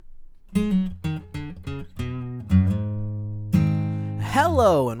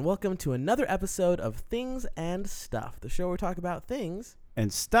Hello and welcome to another episode of Things and Stuff, the show where we talk about things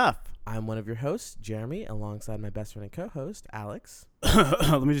and stuff. I'm one of your hosts, Jeremy, alongside my best friend and co-host, Alex.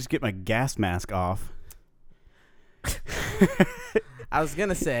 Let me just get my gas mask off. I was going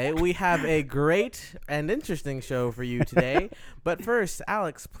to say, we have a great and interesting show for you today. But first,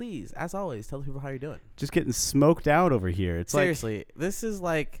 Alex, please, as always, tell the people how you're doing. Just getting smoked out over here. It's Seriously, this is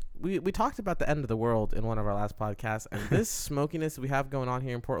like, we talked about the end of the world in one of our last podcasts, and this smokiness we have going on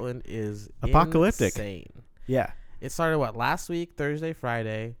here in Portland is apocalyptic. Insane. Yeah. It started, last week, Thursday,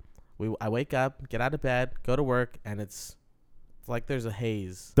 Friday. I wake up, get out of bed, go to work, and it's like there's a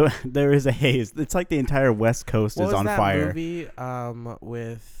haze. There is a haze. It's like the entire West Coast is on fire. What was that movie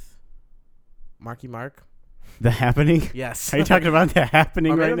with Marky Mark? The Happening? Yes. Are you talking about The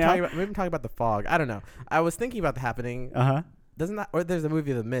Happening right now? Maybe I'm talking about The Fog. I don't know. I was thinking about The Happening. Uh-huh. Doesn't that, or there's a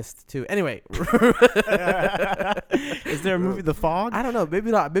movie The Mist too. Anyway. Is there a movie The Fog? I don't know.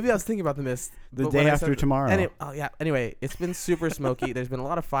 Maybe not. Maybe I was thinking about The Mist. The Day After Tomorrow. Anyway, it's been super smoky. There's been a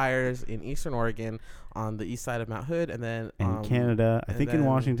lot of fires in eastern Oregon on the east side of Mount Hood, and then in Canada, I think in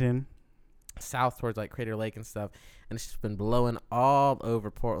Washington, south towards like Crater Lake and stuff, and it's just been blowing all over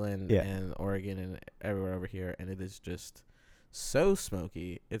Portland and Oregon and everywhere over here, and it is just so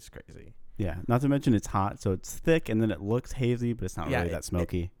smoky. It's crazy. Yeah, not to mention it's hot, so it's thick, and then it looks hazy, but it's not really that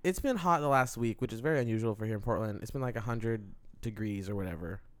smoky. It's been hot the last week, which is very unusual for here in Portland. It's been like 100 degrees or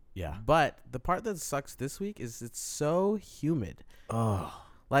whatever. Yeah. But the part that sucks this week is it's so humid. Oh.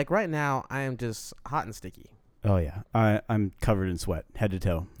 Like right now, I am just hot and sticky. Oh, yeah. I'm covered in sweat, head to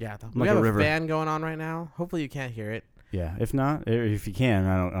toe. Yeah. We like have a fan going on right now. Hopefully you can't hear it. Yeah. If not, if you can,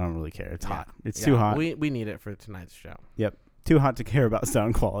 I don't really care. It's hot. It's too hot. We need it for tonight's show. Yep. Too hot to care about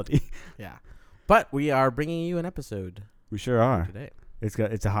sound quality. Yeah. But we are bringing you an episode. We sure are. Today.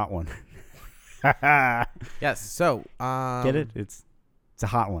 It's a hot one. Yes. So get it? It's a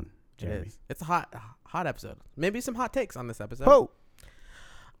hot one, Jeremy. It is. It's a hot episode. Maybe some hot takes on this episode.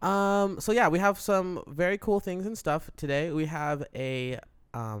 So yeah, we have some very cool things and stuff today. We have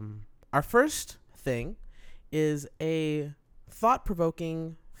our first thing is a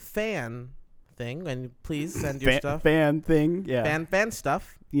thought-provoking fan thing, and please send your stuff. Fan thing, yeah. Fan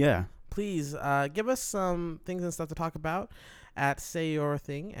stuff. Yeah. Please give us some things and stuff to talk about at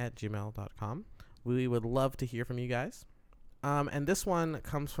sayyourthing@gmail.com. We would love to hear from you guys. And this one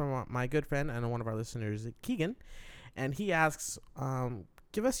comes from my good friend and one of our listeners, Keegan, and he asks,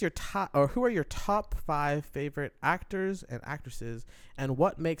 give us your who are your top 5 favorite actors and actresses, and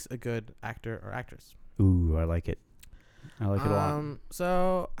what makes a good actor or actress? Ooh, I like it. I like it a lot.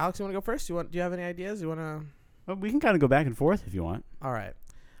 So, Alex, you want to go first? Do you have any ideas? You want to? Well, we can kind of go back and forth if you want. All right.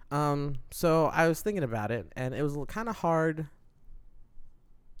 So I was thinking about it, and it was kind of hard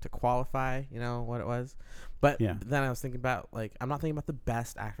to qualify, what it was. But then I was thinking about, I'm not thinking about the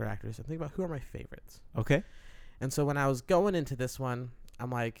best actor or actress. I'm thinking about who are my favorites. Okay. And so when I was going into this one,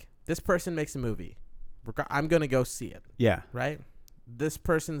 I'm like, this person makes a movie. I'm going to go see it. Yeah. Right? This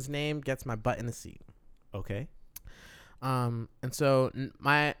person's name gets my butt in the seat. Okay. And so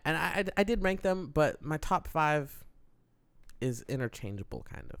I did rank them, but my top 5 is interchangeable,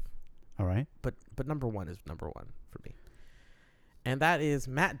 kind of. All right. But number 1 is number 1 for me. And that is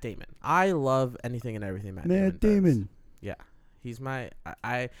Matt Damon. I love anything and everything Matt Damon does. Yeah. He's I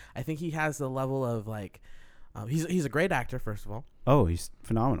think he has the level of he's a great actor, first of all. Oh, he's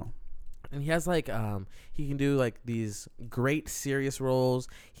phenomenal. And he has he can do these great serious roles.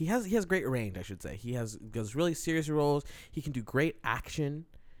 He has great range, I should say. He does really serious roles. He can do great action.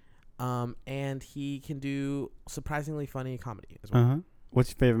 And he can do surprisingly funny comedy as well. Uh-huh. What's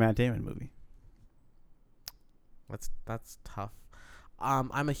your favorite Matt Damon movie? That's tough.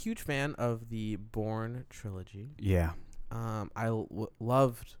 I'm a huge fan of the Bourne trilogy. Yeah. I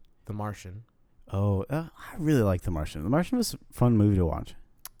loved The Martian. Oh, I really like The Martian. The Martian was a fun movie to watch.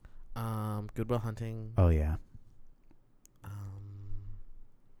 Good Will Hunting. Oh, yeah.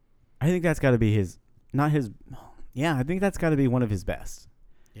 I think that's got to be I think that's got to be one of his best.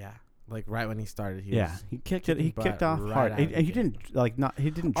 Yeah. Right when he started, he kicked off hard. He didn't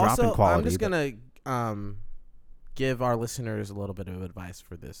drop in quality. I'm just gonna give our listeners a little bit of advice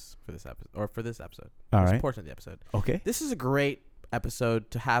for this episode. All right. Portion of the episode. Okay. This is a great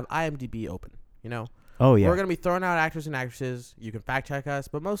episode to have IMDb open. Oh yeah. We're gonna be throwing out actors and actresses. You can fact check us,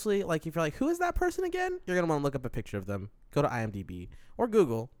 but mostly if you're who is that person again? You're gonna want to look up a picture of them. Go to IMDb or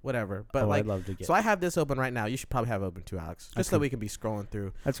Google, whatever. But I'd love to get. So I have this open right now. You should probably have it open too, Alex, just so we can be scrolling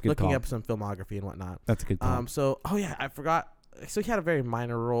through, looking up some filmography and whatnot. That's a good call. I forgot. So he had a very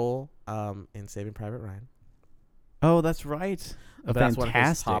minor role in Saving Private Ryan. Oh, that's right. That's one of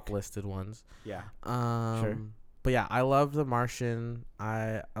his top listed ones. Yeah. Sure. But yeah, I loved The Martian.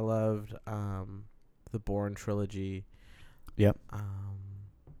 I loved the Bourne trilogy. Yep.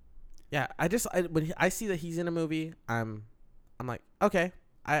 Yeah, when I see that he's in a movie, I'm like, okay,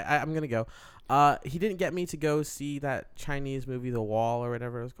 I'm gonna go. He didn't get me to go see that Chinese movie, The Wall or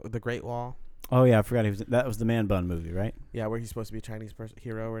whatever it was called, The Great Wall. Oh yeah, I forgot that was the Man Bun movie, right? Yeah, where he's supposed to be a Chinese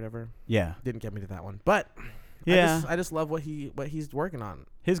hero or whatever. Yeah. Didn't get me to that one, but yeah, I just love what he's working on.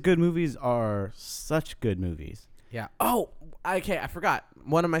 His good movies are such good movies. Yeah. Oh, okay. I forgot.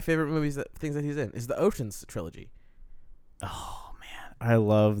 One of my favorite things that he's in is the Ocean's trilogy. Oh man, I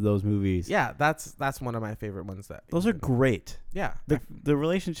love those movies. Yeah, that's one of my favorite ones. Those are great. Yeah. The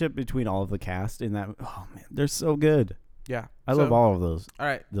relationship between all of the cast in that. Oh man, they're so good. Yeah. I love all of those. All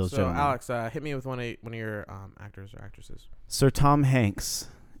right. Those so gentlemen. Alex, hit me with one of your actors or actresses. Sir Tom Hanks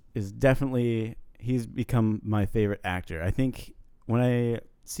is definitely he's become my favorite actor. I think when I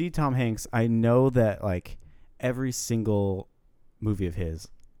see Tom Hanks, I know that like every single movie of his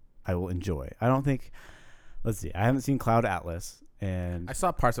I will enjoy. I don't think let's see. I haven't seen Cloud Atlas and I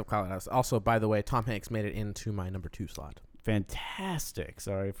saw parts of Cloud Atlas. Also, by the way, Tom Hanks made it into my number 2 slot. Fantastic.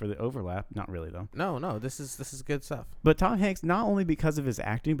 Sorry for the overlap. Not really though. No, this is good stuff. But Tom Hanks, not only because of his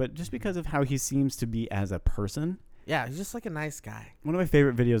acting, but just because of how he seems to be as a person. Yeah, he's just like a nice guy. One of my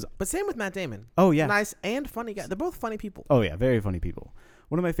favorite videos. But same with Matt Damon. Oh yeah, nice and funny guy. They're both funny people. Oh yeah, very funny people.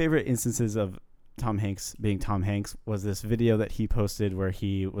 One of my favorite instances of Tom Hanks being Tom Hanks was this video that he posted where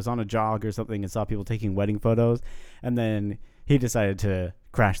he was on a jog or something and saw people taking wedding photos, and then he decided to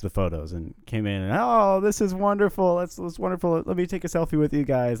crash the photos and came in and, oh, this is wonderful. That's wonderful. Let me take a selfie with you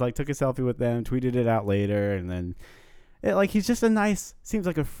guys. Like, took a selfie with them, tweeted it out later, and then he's just seems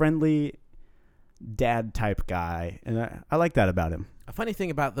like a friendly dad type guy, and I like that about him. A funny thing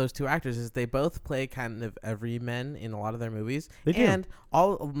about those two actors is they both play kind of everymen in a lot of their movies. They do. And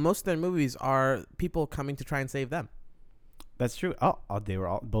most of their movies are people coming to try and save them. That's true. Oh, they were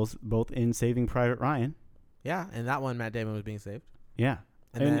all both in Saving Private Ryan. Yeah, and that one Matt Damon was being saved. Yeah.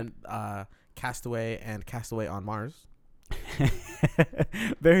 And then Castaway and Castaway on Mars.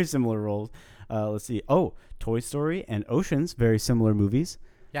 Very similar roles. Let's see. Oh, Toy Story and Oceans, very similar movies.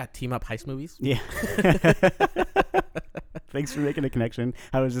 Yeah, team up heist movies. Yeah. Thanks for making a connection.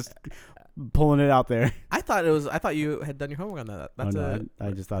 I was just pulling it out there. I thought you had done your homework on that. That's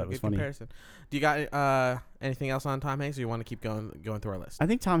I just thought it was funny. Comparison. Do you got anything else on Tom Hanks, or you want to keep going through our list? I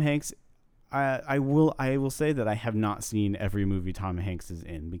think Tom Hanks. I will say that I have not seen every movie Tom Hanks is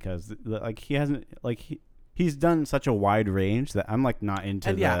in because he hasn't he's done such a wide range that I'm like not into.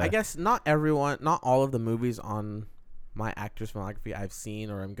 And I guess not all of the movies on my actor's filmography I've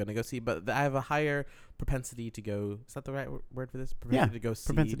seen or I'm gonna go see, but I have a higher propensity to go. Is that the right word for this? Propensity to go see.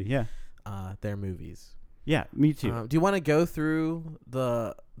 Propensity, yeah. Their movies. Yeah, me too. Do you want to go through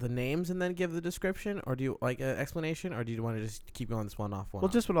the names and then give the description, or do you like an explanation, or do you want to just keep going this one off?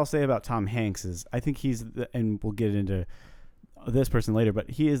 Just what I'll say about Tom Hanks is I think and we'll get into this person later, but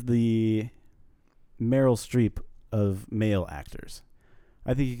he is the Meryl Streep of male actors.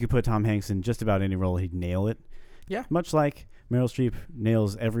 I think you could put Tom Hanks in just about any role, he'd nail it. Yeah. Much like Meryl Streep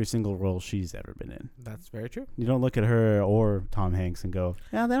nails every single role she's ever been in. That's very true. You don't look at her or Tom Hanks and go,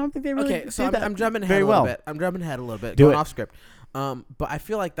 "Yeah, they don't think they really." Okay, so I'm jumping ahead very a little well. bit. I'm jumping ahead a little bit, Do going it. off script. But I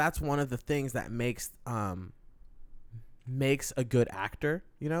feel like that's one of the things that makes a good actor.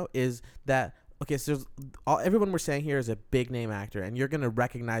 Is that okay? So everyone we're saying here is a big name actor, and you're gonna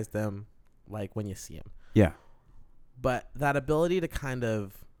recognize them like when you see them. Yeah. But that ability to kind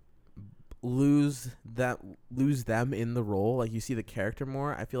of lose them in the role, like you see the character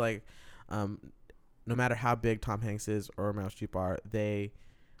more. I feel like no matter how big Tom Hanks is or Meryl Streep are, they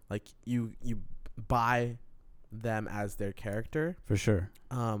like you buy them as their character. For sure.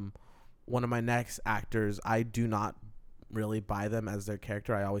 One of my next actors, I do not really buy them as their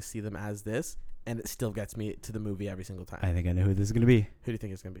character. I always see them as this, and it still gets me to the movie every single time. I think I know who this is going to be. Who do you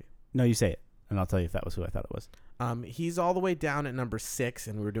think it's going to be? No, you say it, and I'll tell you if that was who I thought it was. He's all the way down at number 6,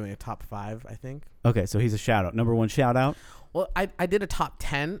 and we were doing a top 5, I think. Okay, so he's a shout-out. Number 1 shout-out? Well, I did a top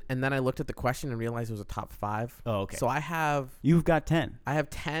 10, and then I looked at the question and realized it was a top 5. Oh, okay. So I have... You've got 10. I have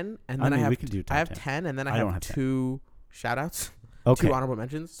 10, and then we could do top 10. 10, and then I don't have have 2 shout-outs. Okay. 2 honorable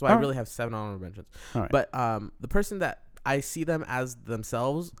mentions. So All I right. really have 7 honorable mentions. All right. But the person that I see them as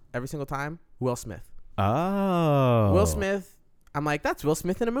themselves every single time, Will Smith. Oh. Will Smith, I'm like, that's Will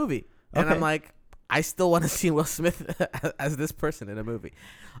Smith in a movie. And Okay. I'm like, I still want to see Will Smith as this person in a movie.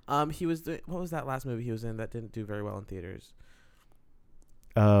 He was doing, what was that last movie he was in that didn't do very well in theaters?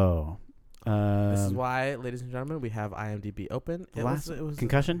 Oh. This is why, ladies and gentlemen, we have IMDb open. It was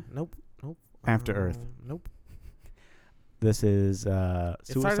Concussion? Nope. After Earth. Nope. This is started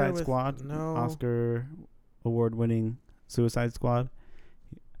Suicide with- Squad. no. Oscar. award-winning Suicide Squad.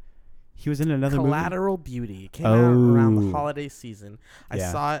 He was in another Collateral movie. Beauty. It came out around the Oh. holiday season. I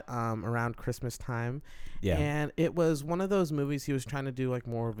Yeah. saw it around Christmas time. Yeah. And it was one of those movies he was trying to do like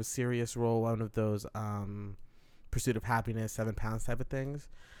more of a serious role, one of those Pursuit of Happiness, 7 Pounds type of things.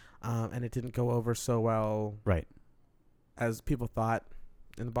 And it didn't go over so well Right. as people thought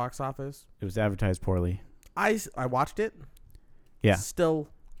in the box office. It was advertised poorly. I watched it. Yeah. Still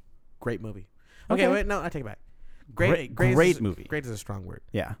great movie. Okay, Okay. wait, no, I take it back. Great movie. Great is a strong word.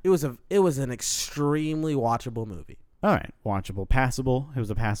 Yeah. It was an extremely watchable movie. All right. Watchable. Passable. It was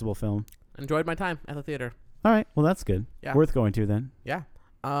a passable film. Enjoyed my time at the theater. All right. Well, that's good. Yeah. Worth going to then. Yeah.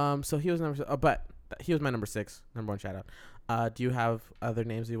 So he was but he was my number 6, number 1 shout out. Do you have other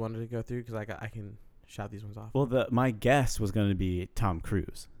names you wanted to go through? Because I can shout these ones off. Well, my guess was going to be Tom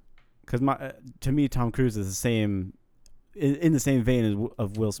Cruise, because to me Tom Cruise is the same, in the same vein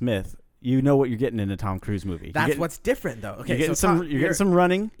of Will Smith. You know what you're getting in a Tom Cruise movie. That's what's different, though. Okay, you're so getting some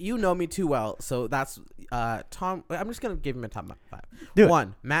running. You know me too well, so that's Tom. I'm just gonna give him a top 5. Do it.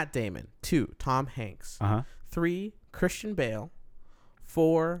 1, Matt Damon. 2, Tom Hanks. 3, Christian Bale.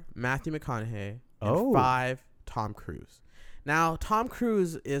 4, Matthew McConaughey. And 5, Tom Cruise. Now, Tom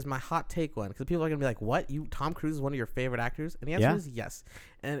Cruise is my hot take one, because people are gonna be like, "What? Tom Cruise is one of your favorite actors?" And the answer is yes.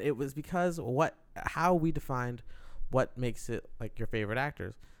 And it was because how we defined what makes it like your favorite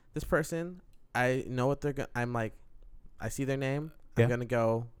actors. This person, I know what they're I'm like, I see their name. Yeah. I'm gonna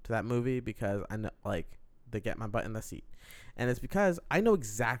go to that movie because I know, like, they get my butt in the seat, and it's because I know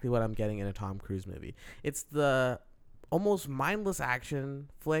exactly what I'm getting in a Tom Cruise movie. It's the almost mindless action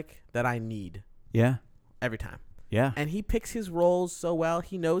flick that I need. Yeah. Every time. Yeah. And he picks his roles so well.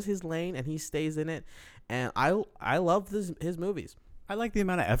 He knows his lane and he stays in it. And I love his movies. I like the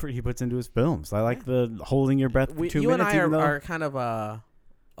amount of effort he puts into his films. I like the holding your breath for 2 You minutes. and I are kind of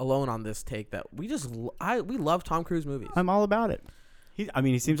alone on this take that we love Tom Cruise movies. I'm all about it.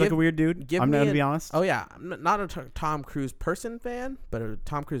 He seems like a weird dude. I'm going to be honest. Oh yeah, I'm not a Tom Cruise person fan, but a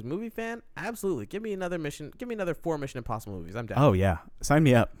Tom Cruise movie fan. Absolutely, give me another 4 Mission Impossible movies. I'm down. Oh yeah, sign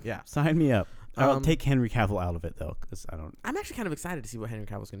me up. Yeah, sign me up. I'll take Henry Cavill out of it though, because I'm actually kind of excited to see what Henry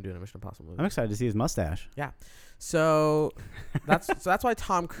Cavill's going to do in a Mission Impossible movie. I'm excited to see his mustache. Yeah, so that's why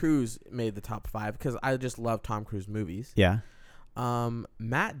Tom Cruise made the top 5, because I just love Tom Cruise movies. Yeah.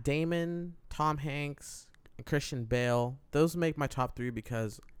 Matt Damon, Tom Hanks, and Christian Bale. Those make my top 3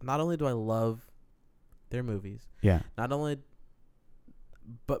 because not only do I love their movies. Yeah. Not only,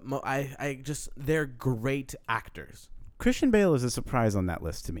 but I just they're great actors. Christian Bale is a surprise on that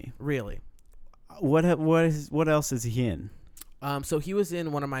list to me. Really. What else is he in? So he was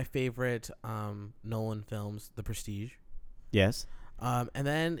in one of my favorite Nolan films, The Prestige. Yes. And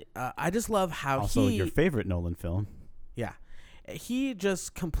then I just love how also your favorite Nolan film. Yeah. He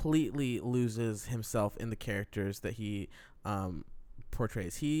just completely loses himself in the characters that he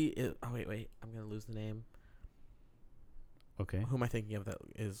portrays. Wait, I'm gonna lose the name. Okay. Who am I thinking of that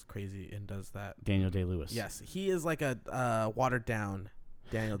is crazy and does that? Daniel Day-Lewis. Yes, he is like a watered down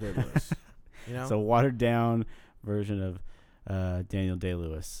Daniel Day-Lewis. You know, it's a watered down version of Daniel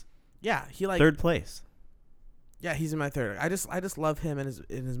Day-Lewis. Yeah, he like 3rd place. Yeah, he's in my 3rd. I just love him in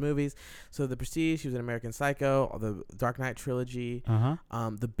his movies. So The Prestige, he was in American Psycho, the Dark Knight trilogy,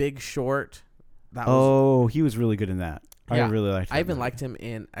 The Big Short. He was really good in that. Yeah, I really liked him. I even liked him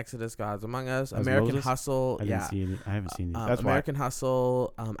in Exodus: Gods Among Us, As American Moses? Hustle. I haven't seen these. That's American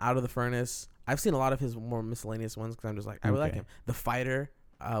Hustle, Out of the Furnace. I've seen a lot of his more miscellaneous ones because I'm just like, I really like him. The Fighter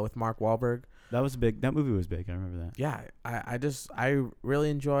with Mark Wahlberg. That was big. That movie was big. I remember that. Yeah, I really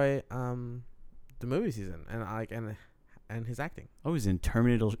enjoy the movies he's in, and I like and his acting. Oh, he's in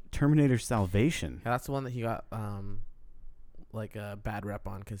Terminator Salvation. Yeah, that's the one that he got like a bad rep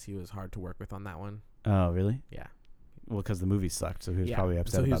on because he was hard to work with on that one. Oh, really? Yeah. Well, because the movie sucked, so he was probably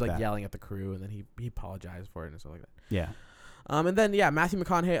upset about that. So he was like yelling at the crew, and then he apologized for it and stuff like that. Yeah. And then Matthew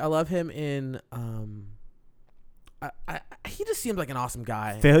McConaughey. I love him in he just seems like an awesome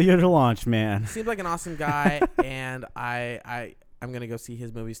guy. Failure to Launch, man. Seems like an awesome guy, and I'm gonna go see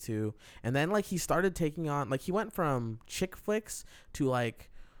his movies too. And then like he started taking on like he went from chick flicks to like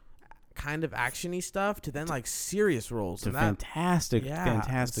kind of actiony stuff to then like serious roles. To fantastic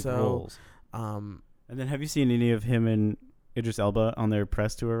roles. And then have you seen any of him and Idris Elba on their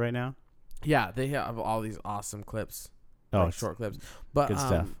press tour right now? Yeah, they have all these awesome clips. Oh, like short clips. But good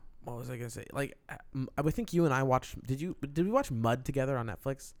stuff. What was I gonna say? Like, I would think you and I watched. Did we watch Mud together on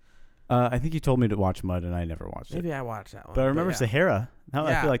Netflix? I think you told me to watch Mud, and I never watched it. Maybe I watched that one. But I remember Sahara. Now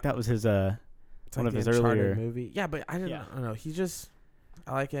I feel like that was his one like of his earlier movie. Yeah, but I don't know. He just,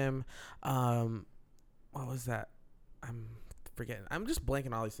 I like him. What was that? I'm forgetting. I'm just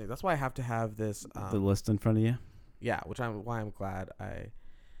blanking all these things. That's why I have to have this. The list in front of you. Yeah, why I'm glad I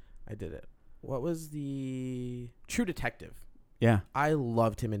did it. What was the True Detective? Yeah. I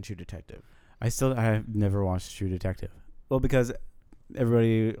loved him in True Detective. I have never watched True Detective. Well, because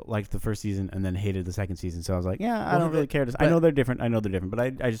everybody liked the first season and then hated the second season, so I was like, I don't really care. I know they're different. But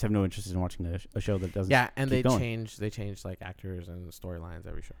I just have no interest in watching a show that doesn't. Yeah, and keep going. they changed like actors and storylines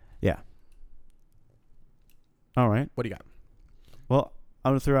every show. Yeah. All right. What do you got? Well,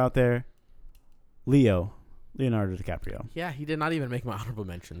 I'm gonna throw out there, Leonardo DiCaprio. Yeah, he did not even make my honorable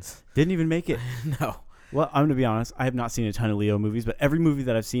mentions. Didn't even make it. No. Well, I'm gonna be honest. I have not seen a ton of Leo movies, but every movie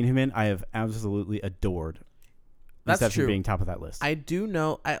that I've seen him in, I have absolutely adored. That's except true. for being top of that list. I do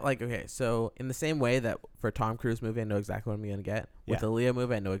know. Okay, so in the same way that for a Tom Cruise movie, I know exactly what I'm gonna get. With a Leo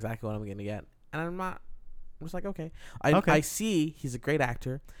movie, I know exactly what I'm gonna get, and I'm just like, okay. I see he's a great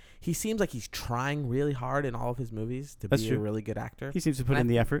actor. He seems like he's trying really hard in all of his movies to be a really good actor. He seems to put in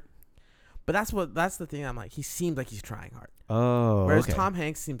the effort. But that's the thing. I'm like, he seems like he's trying hard. Oh, whereas Tom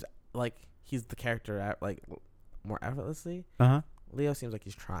Hanks seems like he's the character like more effortlessly. Leo seems like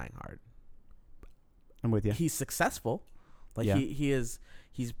he's trying hard. I'm with you. He's successful. Like he's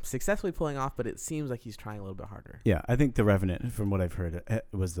successfully pulling off, but it seems like he's trying a little bit harder. Yeah, I think The Revenant, from what I've heard,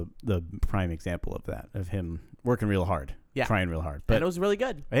 was the prime example of that, of him working real hard, trying real hard. But and it was really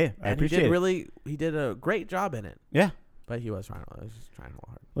good. Hey, I appreciate it. He did a great job in it. Yeah. But he was trying real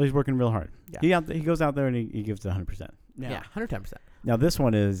hard. Well, he's working real hard. Yeah. He goes out there and he gives it 100%. Yeah, 110%. Now this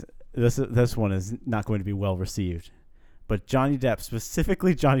one is not going to be well received, but Johnny Depp,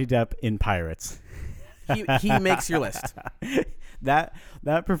 specifically Johnny Depp in Pirates. He makes your list.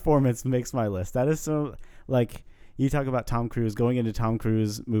 That performance makes my list. That is so, like, you talk about Tom Cruise, going into Tom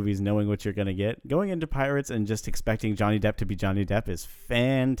Cruise movies knowing what you're going to get. Going into Pirates and just expecting Johnny Depp to be Johnny Depp is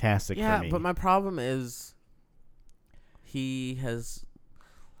fantastic for me. Yeah, but my problem is he has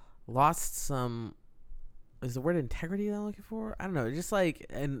lost some... Is the word integrity that I'm looking for? I don't know. Just like,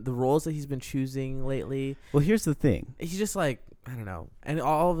 and the roles that he's been choosing lately. Well, here's the thing. He's just like, I don't know. And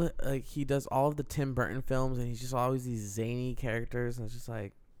all of the, he does all of the Tim Burton films, and he's just always these zany characters, and it's just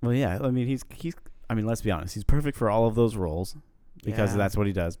like. Well, yeah. I mean, let's be honest. He's perfect for all of those roles because that's what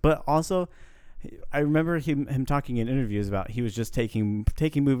he does. But also, I remember him talking in interviews about he was just taking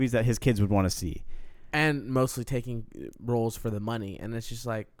movies that his kids would want to see. And mostly taking roles for the money, and it's just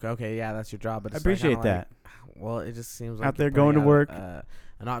like, okay, yeah, that's your job. But it's I appreciate that. Well, it just seems like out there going to work, a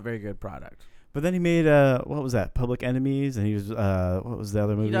not very good product. But then he made what was that? Public Enemies, and he was what was the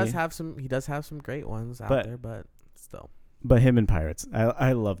other movie? He does have some great ones out there, but still. But him in Pirates,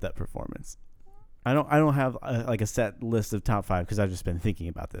 I love that performance. I don't have like a set list of top 5 because I've just been thinking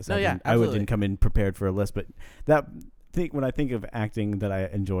about this. No, I didn't come in prepared for a list, but when I think of acting that I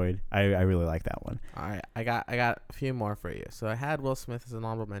enjoyed, I really like that one. All right, I got a few more for you. So I had Will Smith as an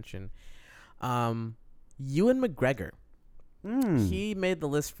honorable mention. Ewan McGregor. He made the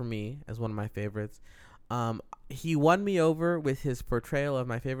list for me as one of my favorites. He won me over with his portrayal of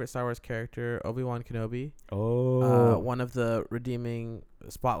my favorite Star Wars character, Obi-Wan Kenobi. One of the redeeming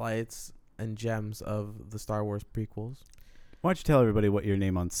spotlights and gems of the Star Wars prequels. Why don't you tell everybody what your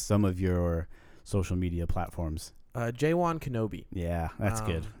name on some of your social media platforms? J-Wan Kenobi. Yeah, that's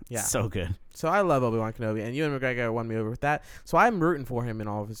good. Yeah, so good. So I love Obi-Wan Kenobi, and Ewan McGregor won me over with that. So I'm rooting for him in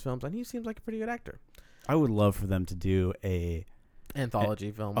all of his films, and he seems like a pretty good actor. I would love for them to do a anthology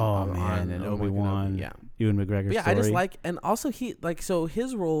film. Oh man, and Obi-Wan, Ewan McGregor. Yeah, story. I just like, and also so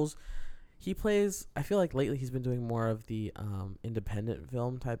his roles, he plays. I feel like lately he's been doing more of the independent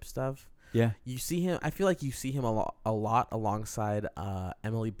film type stuff. Yeah, you see him. I feel like you see him a lot alongside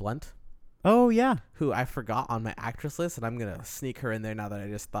Emily Blunt. Oh yeah, who I forgot on my actress list, and I'm gonna sneak her in there now that I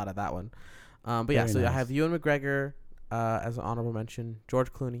just thought of that one. But Very so nice. I have Ewan McGregor as an honorable mention.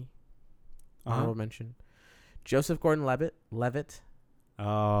 George Clooney, honorable mention. Joseph Gordon-Levitt.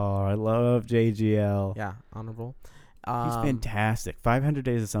 Oh, I love JGL. Yeah, honorable. He's fantastic. 500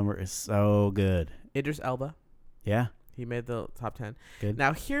 Days of Summer is so good. Idris Elba. Yeah. He made the top 10. Good.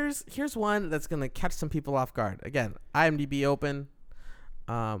 Now here's one that's gonna catch some people off guard. Again, IMDb open.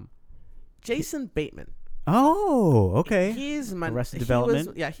 Jason Bateman. Oh, okay. He's my Arrested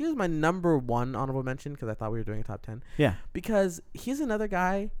Development. He was my number one honorable mention because I thought we were doing a top 10. Yeah. Because he's another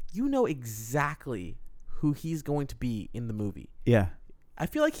guy, you know exactly who he's going to be in the movie. Yeah. I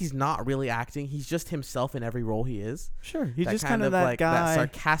feel like he's not really acting. He's just himself in every role he is. Sure. He's just kind of that like guy. That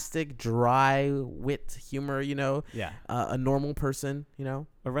sarcastic, dry wit humor, you know? Yeah. A normal person, you know?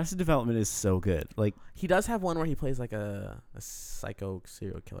 Arrested Development is so good. Like, he does have one where he plays like a psycho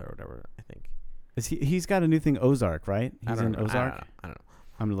serial killer or whatever, I think. He's got a new thing, Ozark, right? He's in Ozark. I don't know.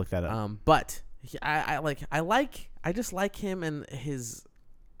 I'm gonna look that up. But I like I just like him and his,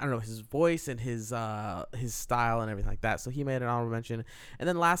 I don't know, his voice and his style and everything like that. So he made an honorable mention. And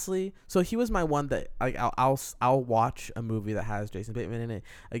then lastly, so he was my one that like I'll watch a movie that has Jason Bateman in it.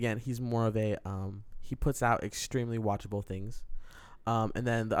 Again, he's more of a he puts out extremely watchable things. And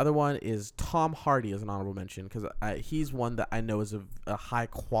then the other one is Tom Hardy as an honorable mention because he's one that I know is a high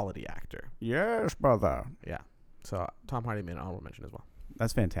quality actor. Yes, brother. Yeah. So Tom Hardy made an honorable mention as well.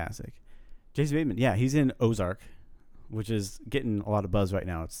 That's fantastic. Jason Bateman, yeah, he's in Ozark, which is getting a lot of buzz right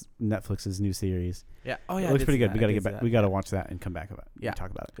now. It's Netflix's new series. Yeah. Oh yeah. It looks pretty good. That. We got to get back. We got to watch that and come back about it. Yeah. Talk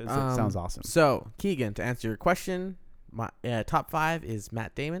about it because it sounds awesome. So Keegan, to answer your question, my top 5 is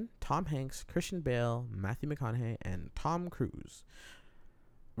Matt Damon, Tom Hanks, Christian Bale, Matthew McConaughey, and Tom Cruise.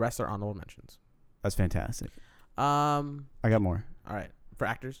 Rest are honorable mentions. That's fantastic. I got more. All right, for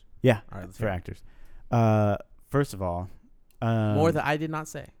actors. Yeah. All right, let's for hear it. actors. First of all, More that I did not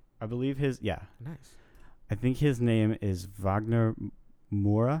say. I believe his. Yeah. Nice. I think his name is Wagner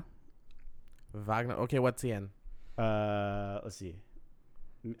Moura. Wagner. Okay, what's the end? Let's see.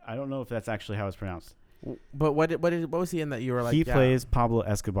 I don't know if that's actually how it's pronounced. But what was he in that you were like? He yeah. plays Pablo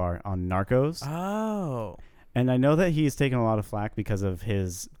Escobar on Narcos. Oh. And I know that he's taken a lot of flack because of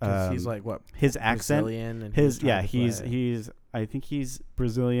his He's like what? his accent. Brazilian and He's I think he's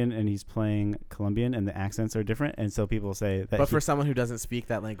Brazilian and he's playing Colombian and the accents are different and so people say that. But for someone who doesn't speak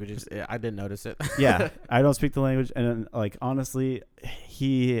that language, I didn't notice it. Yeah, I don't speak the language and like honestly,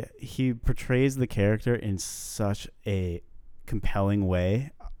 he portrays the character in such a compelling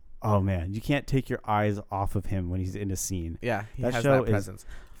way. Oh man, you can't take your eyes off of him when he's in a scene. Yeah, he That has show that presence.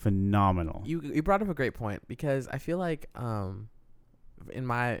 Phenomenal. You brought up a great point because I feel like in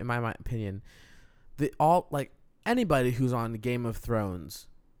my opinion, anybody who's on Game of Thrones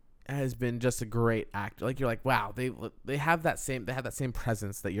has been just a great actor. Like you're like, wow, they have that same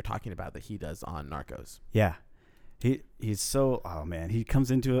presence that you're talking about that he does on Narcos. Yeah. He's so, oh man, he comes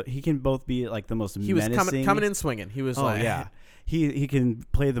into it. He can both be like the most menacing. He was coming in swinging. He was yeah. He can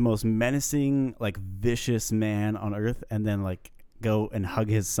play the most menacing, like vicious man on earth and then like go and hug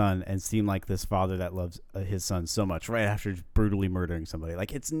his son and seem like this father that loves his son so much right after brutally murdering somebody.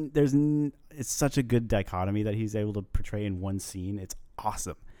 Like it's such a good dichotomy that he's able to portray in one scene. It's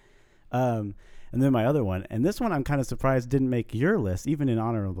awesome. And then my other one, and this one I'm kind of surprised didn't make your list, even in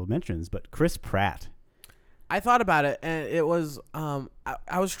honorable mentions, but Chris Pratt. I thought about it, and it was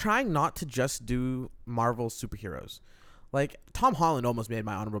I was trying not to just do Marvel superheroes. Like Tom Holland almost made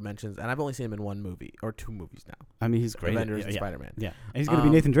my honorable mentions, and I've only seen him in one movie or two movies now. I mean, he's great. Avengers and Spider-Man. Yeah, and he's gonna be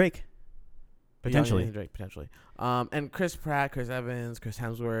Nathan Drake. Potentially. Nathan Drake, potentially. And Chris Pratt, Chris Evans, Chris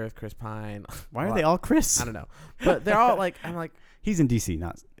Hemsworth, Chris Pine. Why are they all Chris? I don't know, but they're all like I'm like. He's in DC,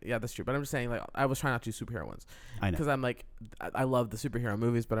 not. Yeah, that's true. But I'm just saying, like, I was trying not to do superhero ones. I know. Because I'm like, I love the superhero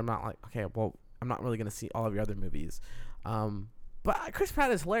movies, but I'm not like, okay, well, I'm not really gonna see all of your other movies. But Chris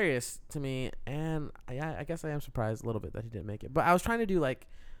Pratt is hilarious to me, and I guess I am surprised a little bit that he didn't make it. But I was trying to do like,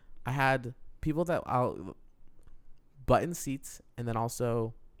 I had people that I'll button seats, and then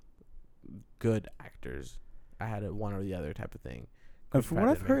also good actors. I had a one or the other type of thing. From what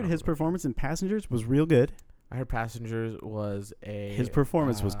I've heard, his performance in Passengers was real good. I heard Passengers was his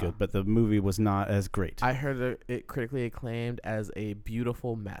performance was good, but the movie was not as great. I heard it critically acclaimed as a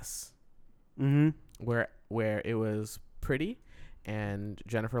beautiful mess. Mm-hmm. Where it was pretty, and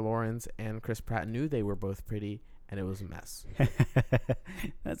Jennifer Lawrence and Chris Pratt knew they were both pretty, and it was a mess.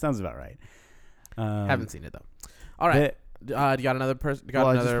 That sounds about right. Haven't seen it though. All right, you got another person?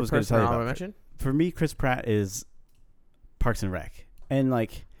 Another person I mention? For me, Chris Pratt is Parks and Rec, and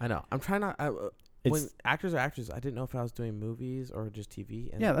like I know I'm trying not. When actors are actors, I didn't know if I was doing movies or just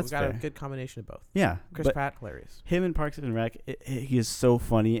TV. And yeah, that's we got fair. a good combination of both. Yeah, Chris Pratt, hilarious. Him in Parks and Rec, he is so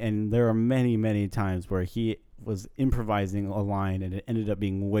funny, and there are many, many times where he was improvising a line, and it ended up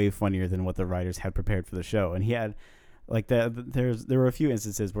being way funnier than what the writers had prepared for the show. And he had, like, there were a few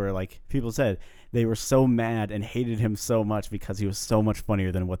instances where, like, people said they were so mad and hated him so much because he was so much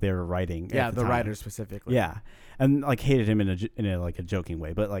funnier than what they were writing. Yeah, the writers specifically. Yeah, and like hated him in a like a joking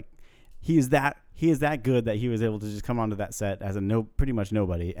way, but like. He is that good that he was able to just come onto that set as pretty much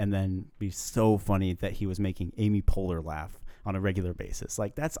nobody and then be so funny that he was making Amy Poehler laugh on a regular basis.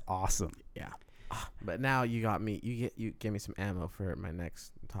 Like that's awesome. Yeah. But now you got me. You gave me some ammo for my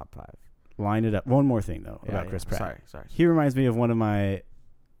next top 5. Line it up. One more thing though about Chris Pratt. Sorry. He reminds me of one of my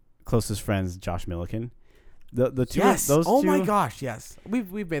closest friends, Josh Milliken. The two. Yes. Those oh two, my gosh. Yes.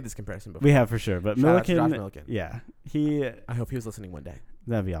 We've made this comparison before. We have for sure. But Shout out to Milliken. Josh Milliken. Yeah. I hope he was listening one day.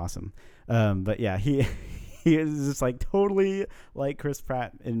 That'd be awesome. But yeah, he is just like totally like Chris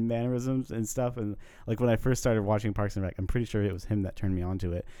Pratt in mannerisms and stuff. And like when I first started watching Parks and Rec, I'm pretty sure it was him that turned me on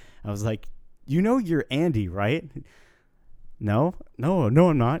to it. I was like, you know you're Andy, right? No,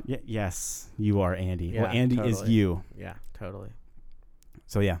 I'm not. Yes, you are Andy. Yeah, Well, Andy is totally. you. Yeah, totally.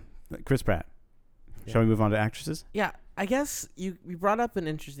 So yeah, Chris Pratt. Yeah. Shall we move on to actresses? Yeah, I guess you brought up an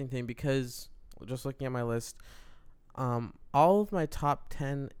interesting thing because just looking at my list, all of my top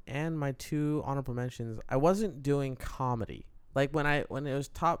 10 and my 2 honorable mentions, I wasn't doing comedy. Like when it was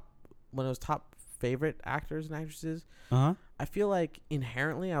top favorite actors and actresses, I feel like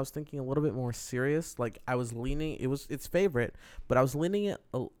inherently I was thinking a little bit more serious. Like I was leaning, it's favorite, but I was leaning it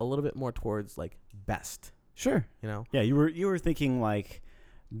a little bit more towards like best. Sure. You know? Yeah, you were thinking like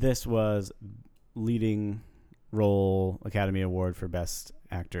this was leading role Academy Award for Best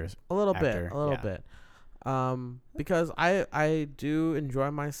Actors. A little Actor, bit. Because I do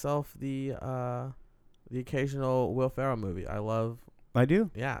enjoy myself the occasional Will Ferrell movie. I do.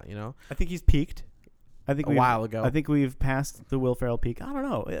 Yeah, you know. I think he's peaked. I think A while ago. I think we've passed the Will Ferrell peak. I don't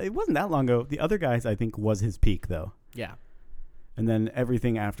know. It wasn't that long ago. The Other Guys, I think, was his peak though. Yeah. And then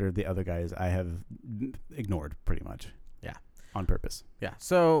everything after The Other Guys, I have ignored pretty much. Yeah. On purpose. Yeah.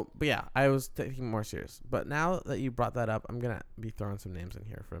 So, but yeah, I was taking more serious. But now that you brought that up, I'm going to be throwing some names in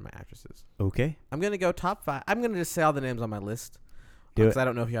here for my actresses. Okay. I'm going to go top 5. I'm going to just say all the names on my list. Do it. Because I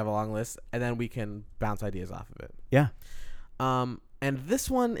don't know if you have a long list. And then we can bounce ideas off of it. Yeah. And this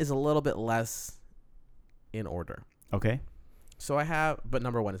one is a little bit less in order. Okay. So but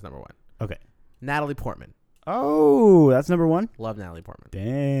number 1 is number 1. Okay. Natalie Portman. Oh, that's number 1? Love Natalie Portman.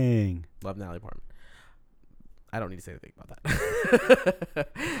 Dang. Love Natalie Portman. I don't need to say anything about that.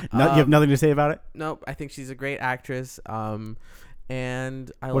 You have nothing to say about it? Nope. I think she's a great actress. And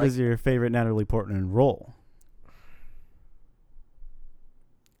What is your favorite Natalie Portman role?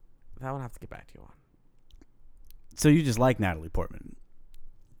 That one I have to get back to you on. So you just like Natalie Portman?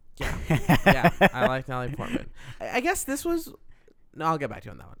 Yeah. Yeah, I like Natalie Portman. I guess this was... No, I'll get back to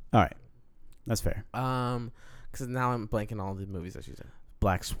you on that one. All right. That's fair. Because now I'm blanking on all the movies that she's in.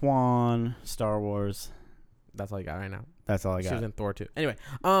 Black Swan, Star Wars. That's all you got right now. That's all I got. She was in Thor 2. Anyway,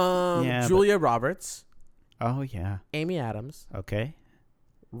 Yeah, Julia Roberts, Oh, yeah. Amy Adams, Okay.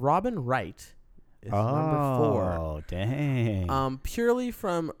 Robin Wright is number 4. Oh, dang. Purely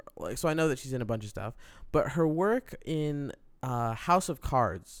from so I know that she's in a bunch of stuff, but her work in House of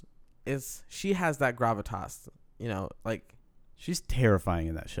Cards she has that gravitas, you know, like She's terrifying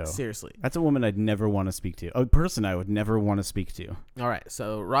in that show. seriously. That's a woman I'd never want to speak to. A person I would never want to speak to. All right,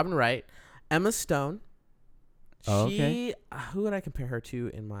 so Robin Wright, Emma Stone. Oh, okay. Who would I compare her to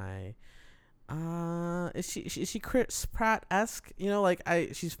in my? Is she Chris Pratt-esque? You know, like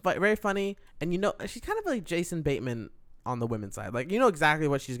she's very funny, and you know she's kind of like Jason Bateman on the women's side. Like you know exactly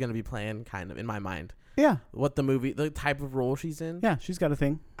what she's gonna be playing, kind of in my mind. Yeah. What the type of role she's in. Yeah, she's got a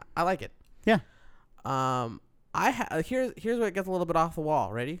thing. I like it. Yeah. Here's where it gets a little bit off the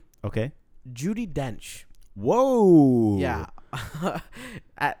wall. Ready? Okay. Judi Dench. Whoa. Yeah.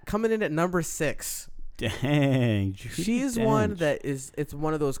 Coming in at number 6. Dang. She's one that it's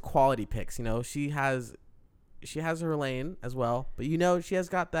one of those quality picks, you know. She has her lane as well, but you know she has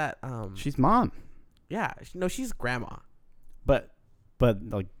got that She's mom. yeah, she's grandma. But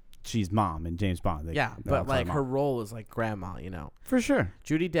like she's mom in James Bond. Yeah, but like her role is like grandma, you know. For sure.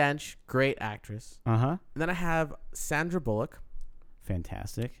 Judi Dench, great actress. Uh-huh. And then I have Sandra Bullock,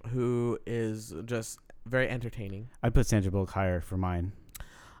 Fantastic. who is just very entertaining. I'd put Sandra Bullock higher for mine.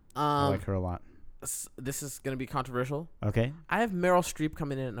 I like her a lot. This is going to be controversial. Okay. I have Meryl Streep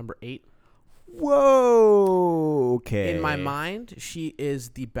coming in at number 8. Whoa. Okay. In my mind, she is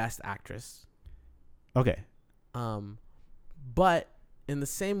the best actress. Okay. But in the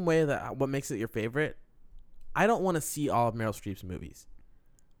same way that what makes it your favorite, I don't want to see all of Meryl Streep's movies.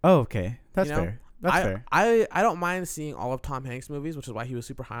 Oh, okay. That's You know? fair. That's fair. I don't mind seeing all of Tom Hanks' movies, which is why he was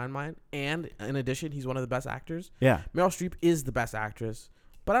super high on mine. And in addition, he's one of the best actors. Yeah. Meryl Streep is the best actress,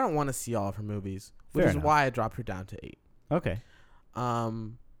 but I don't want to see all of her movies, which Fair is enough. why I dropped her down to 8. Okay.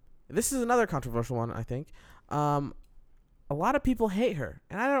 This is another controversial one, I think. A lot of people hate her,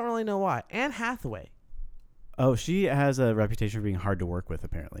 and I don't really know why. Anne Hathaway. Oh, she has a reputation for being hard to work with,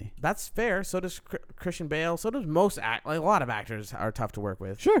 apparently. That's fair. So does Christian Bale. So does like a lot of actors are tough to work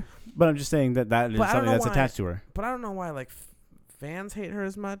with. Sure. But I'm just saying that is But I don't something know that's why- attached to her. But I don't know why like fans hate her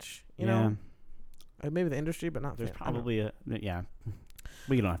as much. You Yeah. know, maybe the industry, but not. There's I don't know. probably yeah.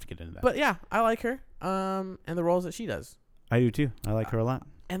 We don't have to get into that. But yeah, I like her. And the roles that she does. I do too. I like her a lot.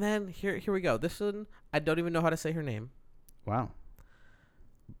 And then here we go. This one I don't even know how to say her name. Wow.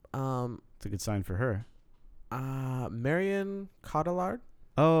 It's a good sign for her. Marion Cotillard.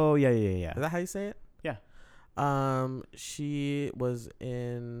 Oh, yeah. Is that how you say it? Yeah. She was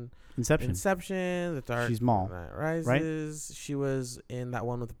in Inception. The Dark She's Maul, Knight Rises. She was in that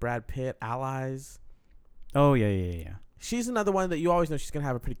one with Brad Pitt, Allies. Oh yeah. She's another one that you always know she's gonna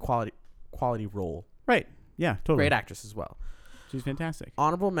have a pretty quality role. Right. Yeah, totally. Great actress as well. She's fantastic.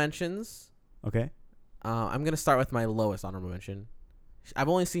 Honorable mentions. Okay. I'm gonna start with my lowest honorable mention. I've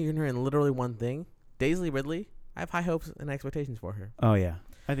only seen her in literally one thing. Daisy Ridley. I have high hopes and expectations for her. Oh yeah,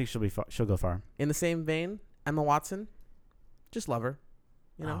 I think she'll go far. In the same vein, Emma Watson. Just love her.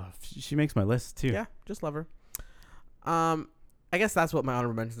 You know. She makes my list too. Yeah, just love her. I guess that's what my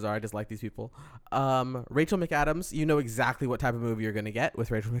honorable mentions are. I just like these people. Rachel McAdams. You know exactly what type of movie you're gonna get with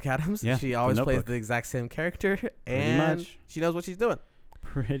Rachel McAdams. Yeah, she always The plays Notebook. the exact same character, and she knows what she's doing.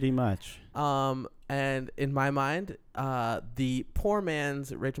 Pretty much. And in my mind, the poor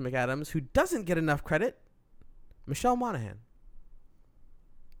man's Rachel McAdams, who doesn't get enough credit, Michelle Monaghan.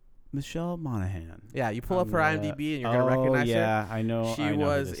 Michelle Monaghan. Yeah, you pull up her IMDb and you're gonna recognize her. Yeah, I know. She I know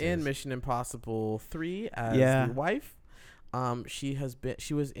was who this in is. Mission Impossible 3 as the wife.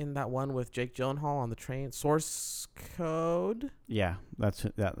 She was in that one with Jake Gyllenhaal on the train, Source Code. Yeah, that's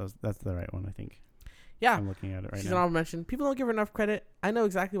the right one, I think. Yeah, I'm looking at it right she's now. an honorable mention. People don't give her enough credit. I know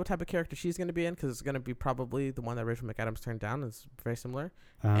exactly what type of character she's going to be in because it's going to be probably the one that Rachel McAdams turned down. It's very similar,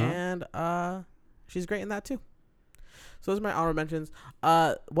 and she's great in that too. So those are my honorable mentions.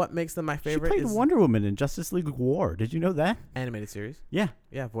 What makes them my favorite? She played is Wonder Woman in Justice League War. Did you know that? animated series. Yeah,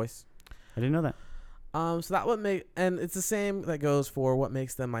 Voice. I didn't know that. So that and it's the same that goes for what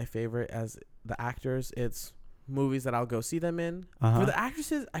makes them my favorite as the actors. It's movies that I'll go see them in. For the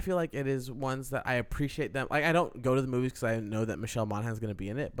actresses, I feel like it is ones that I appreciate them. Like I don't go to the movies because I know that Michelle Monaghan's going to be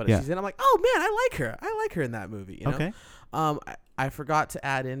in it, but if she's in, I'm like, oh man, I like her. I like her in that movie. You know? Okay. I forgot to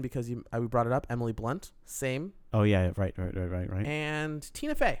add in because we brought it up. Emily Blunt, same. Oh yeah, right. And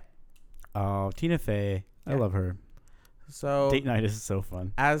Tina Fey. Oh, Tina Fey, I love her. So Date Night is so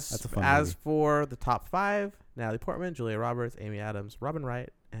fun. That's a fun movie. For the top 5, Natalie Portman, Julia Roberts, Amy Adams, Robin Wright,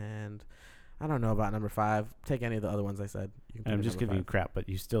 and I don't know about number 5. Take any of the other ones I said. And I'm just giving you crap, but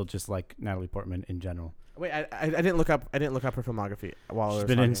you still just like Natalie Portman in general. Wait, I didn't look up. I didn't look up her filmography while she's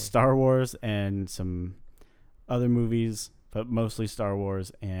been in Star Wars and some other movies, but mostly Star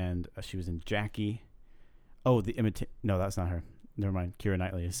Wars. And she was in Jackie. Oh, No, that's not her. Never mind. Keira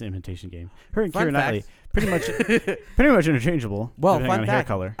Knightley is Imitation Game. Her and Keira Knightley pretty much interchangeable. Well, depending on hair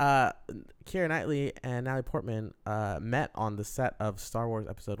color. Keira Knightley and Natalie Portman met on the set of Star Wars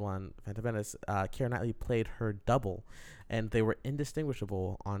Episode 1, Phantom Menace. Keira Knightley played her double, and they were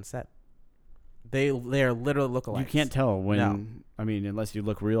indistinguishable on set. They are literally lookalikes. You can't tell when. No. I mean, unless you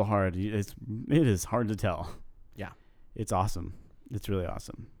look real hard, it is hard to tell. Yeah, it's awesome. It's really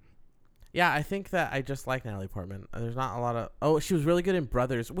awesome. Yeah, I think that I just like Natalie Portman. There's not a lot of... Oh, she was really good in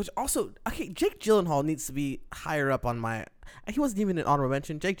Brothers, which also... Okay, Jake Gyllenhaal needs to be higher up on my... He wasn't even an honorable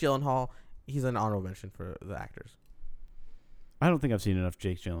mention. Jake Gyllenhaal, he's an honorable mention for the actors. I don't think I've seen enough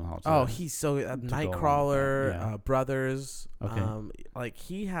Jake Gyllenhaal. He's so... Nightcrawler, Brothers. Okay.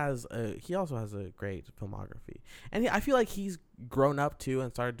 He also has a great filmography. And I feel like he's grown up, too,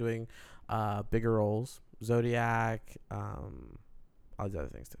 and started doing bigger roles. Zodiac, all these other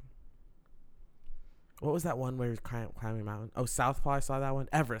things, too. What was that one where he was climbing a mountain? Oh, Southpaw, I saw that one.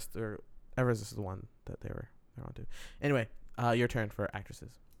 Everest is the one that they're on to. Anyway, your turn for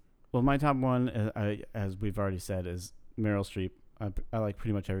actresses. Well, my top one, as we've already said, is Meryl Streep. I like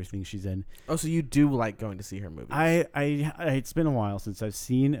pretty much everything she's in. Oh, so you do like going to see her movies? It's been a while since I've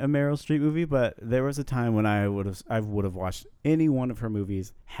seen a Meryl Streep movie, but there was a time when I would have watched any one of her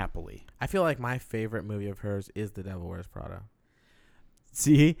movies happily. I feel like my favorite movie of hers is The Devil Wears Prada.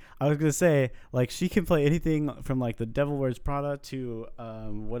 See, I was gonna say, like, she can play anything from like The Devil Wears Prada to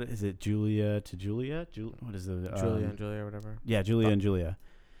what is it, Julia to Julia? What is it? Julia and Julia or whatever. Yeah, Julia and Julia.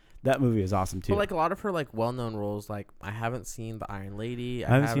 That movie is awesome too. But like a lot of her like well-known roles, like I haven't seen The Iron Lady. I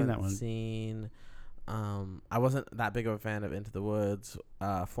haven't seen that one. I wasn't that big of a fan of Into the Woods.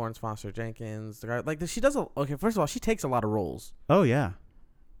 Florence Foster Jenkins. She does first of all, she takes a lot of roles. Oh yeah,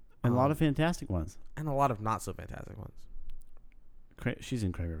 and a lot of fantastic ones, and a lot of not so fantastic ones. She's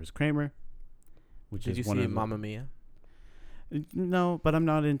in Kramer vs. Kramer, which Did is you see Mamma Mia? No, but I'm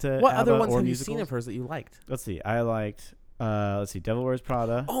not into. What ABBA other ones have musicals. you seen of hers that you liked? Let's see. I liked. Devil Wears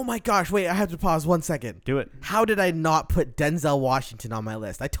Prada. Oh my gosh! Wait, I have to pause 1 second. Do it. How did I not put Denzel Washington on my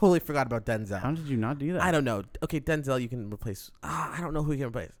list? I totally forgot about Denzel. How did you not do that? I don't know. Okay, Denzel, you can replace. I don't know who you can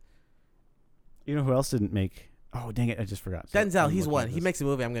replace. You know who else didn't make? Oh dang it! I just forgot. Denzel, he's one. He makes a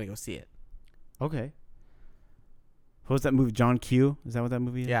movie. I'm gonna go see it. Okay. What was that movie? John Q. Is that what that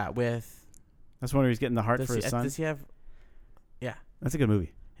movie is? Yeah, with. That's one where he's getting the heart for his son. Does he have? Yeah. That's a good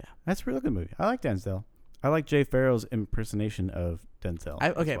movie. Yeah. That's a real good movie. I like Denzel. I like Jay Farrell's impersonation of Denzel.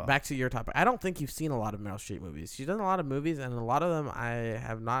 Okay, as well. back to your topic. I don't think you've seen a lot of Meryl Streep movies. She's done a lot of movies, and a lot of them I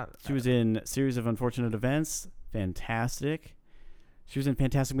have not. She was in Series of Unfortunate Events. Fantastic. She was in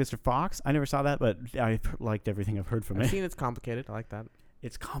Fantastic Mr. Fox. I never saw that, but I liked everything I've heard from I've it. seen It's Complicated. I like that.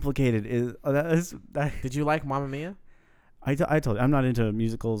 It's complicated. Did you like Mamma Mia? I told you I'm not into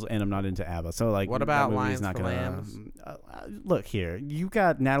musicals and I'm not into ABBA. So like, What about that movie Lions is not for gonna, Lambs? Look here, you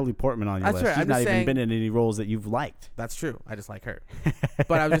got Natalie Portman on your That's list. right, She's I'm not just even saying- been in any roles that you've liked. That's true. I just like her.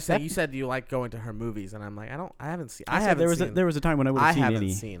 But I was just saying, you said you like going to her movies, and I'm like, I haven't seen. I said haven't there was a time when I would I have seen haven't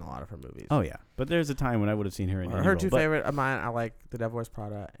any. seen a lot of her movies. Oh yeah, but there's a time when I would have seen her in any her role. two But favorite of mine, I like The Devil Wears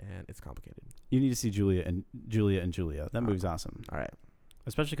Prada and It's Complicated. You need to see Julia and Julia. That movie's awesome. All right.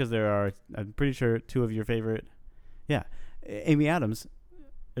 Especially because there are, I'm pretty sure, two of your favorite. Yeah, Amy Adams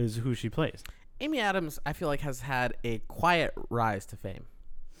is who she plays. Amy Adams, I feel like, has had a quiet rise to fame.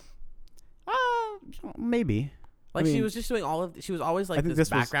 Maybe. Like, I mean, she was just doing she was always I like think this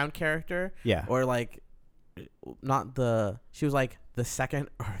this was- background character, Yeah. or like, she was like the second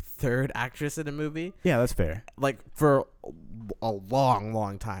or third actress in a movie, Yeah, that's fair. like for a long,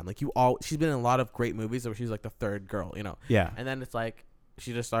 long time. Like she's been in a lot of great movies where she's like the third girl, Yeah. and then it's like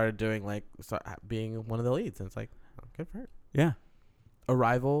she just started doing being one of the leads, and it's like, oh, good for her. Yeah.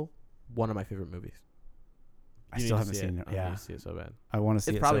 Arrival, one of my favorite movies. I You still need to haven't see seen it. it. I need Yeah. to see it so bad. I want to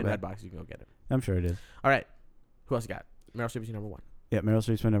see It's it probably so in bad. Redbox. You can go get it. I'm sure it is. All right. Who else you got? Meryl Streep is your number one. Yeah, Meryl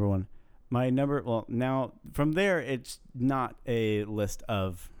Streep's my number one. Now from there, it's not a list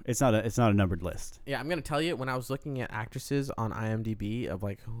of. It's not a numbered list. Yeah, I'm gonna tell you, when I was looking at actresses on IMDb of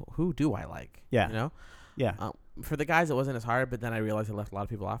like who do I like? Yeah. Yeah. For the guys, it wasn't as hard, but then I realized I left a lot of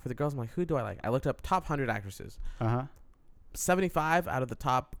people off. For the girls, I'm like, who do I like? I looked up top 100 actresses. 75 out of the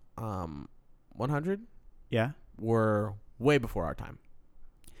top 100 Yeah. were way before our time.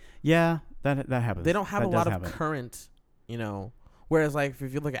 Yeah. That happens. They don't have That a lot does of happen. current, Whereas like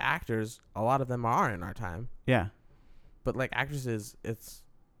if you look at actors, a lot of them are in our time. Yeah. But like actresses, it's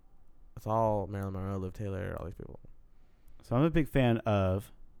all Marilyn Monroe, Liv Taylor, all these people. So I'm a big fan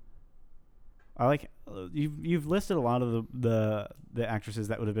of. I like you've listed a lot of the actresses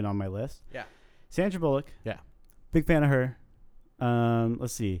that would have been on my list. Yeah. Sandra Bullock. Yeah. Big fan of her.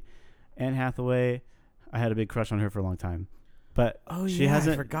 Let's see, Anne Hathaway. I had a big crush on her for a long time, but she I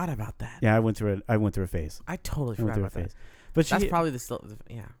hasn't. forgot about that. Yeah, I went through a phase. I totally I went forgot through a about that. phase. But That's probably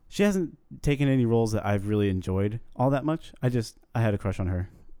yeah. she hasn't taken any roles that I've really enjoyed all that much. I had a crush on her,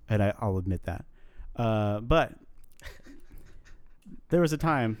 and I'll admit that. But there was a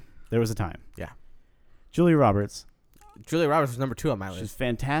time. Yeah. Julia Roberts. Julia Roberts was number 2 on my She's list.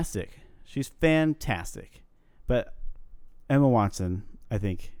 fantastic. But Emma Watson, I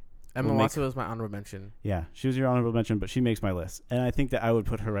think. Emma Watson was my honorable mention. Yeah, she was your honorable mention, but she makes my list. And I think that I would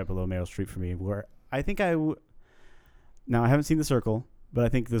put her right below Meryl Streep for me, where I think now, I haven't seen The Circle, but I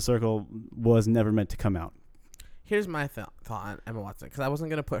think The Circle was never meant to come out. Here's my thought on Emma Watson, because I wasn't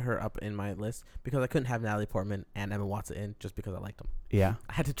going to put her up in my list because I couldn't have Natalie Portman and Emma Watson in just because I liked them. Yeah.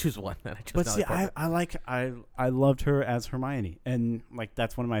 I had to choose one, and I chose But Natalie see, Portman. I loved her as Hermione, and like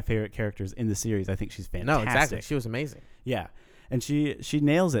that's one of my favorite characters in the series. I think she's fantastic. No, exactly. She was amazing. Yeah, and she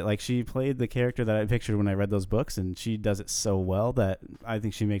nails it. Like she played the character that I pictured when I read those books, and she does it so well that I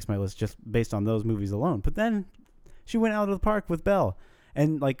think she makes my list just based on those movies alone. But then she went out of the park with Belle,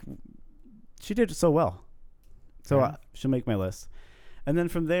 and like she did it so well. So Yeah. she'll make my list, and then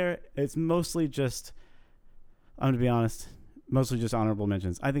from there it's mostly just. I'm gonna be honest. Mostly just honorable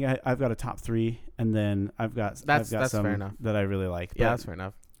mentions. I think I've got a top 3, and then I've got That's some fair enough. that I really like. Yeah, But, that's fair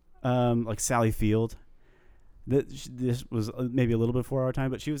enough. like Sally Field. This was maybe a little before our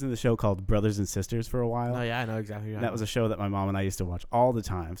time, but she was in the show called Brothers and Sisters for a while. Oh, yeah, I know exactly who you're That was a show that my mom and I used to watch all the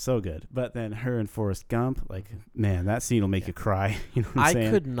time. So good. But then her and Forrest Gump, like, man, that scene will make you cry. You know what I'm I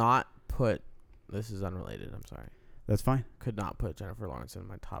saying? could not put, this is unrelated, I'm sorry. That's fine. Could not put Jennifer Lawrence in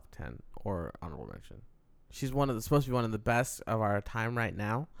my top 10 or honorable mention. She's supposed to be one of the best of our time right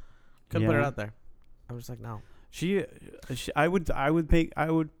now. Couldn't put her Yeah. out there. I'm just like, no. I would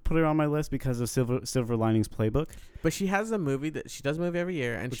put her on my list because of Silver Linings Playbook, But she has a movie that she does a movie every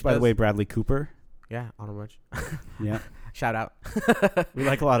year, and which by the way, Bradley Cooper. yeah, honorable mention. Yeah. Shout out. We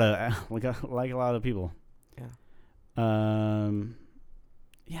like a lot of people. Yeah.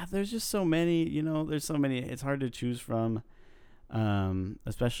 Yeah, there's just so many, there's so many. It's hard to choose from,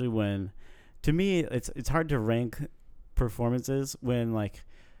 especially when, to me, it's hard to rank performances when like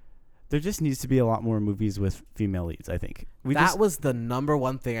there just needs to be a lot more movies with female leads. I think That was the number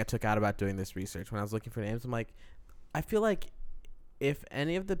one thing I took out about doing this research when I was looking for names. I'm like, I feel like if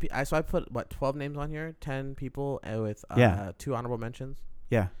any of so I put 12 names on here, 10 people with 2 honorable mentions.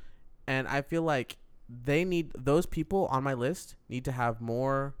 Yeah. And I feel like those people on my list need to have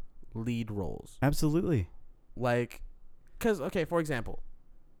more lead roles. Absolutely. Like, because, okay, for example,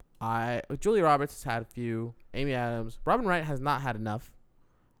 Julia Roberts has had a few. Amy Adams. Robin Wright has not had enough.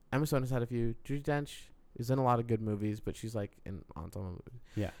 Emma Stone has had a few. Judi Dench is in a lot of good movies, but she's like in ensemble movies.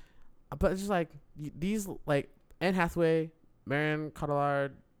 Yeah. But it's just like these, like Anne Hathaway, Marion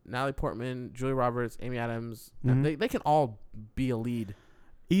Cotillard, Natalie Portman, Julia Roberts, Amy Adams. Mhm. They can all be a lead.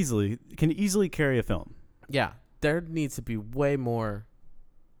 Can easily carry a film. Yeah, there needs to be way more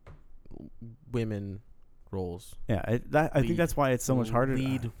women roles. Yeah, I think that's why it's so much harder.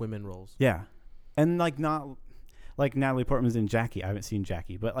 Lead women roles. Yeah, and like not like Natalie Portman's in Jackie. I haven't seen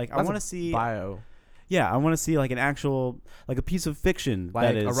Jackie, but like I want to see bio. Yeah, I want to see like an actual like a piece of fiction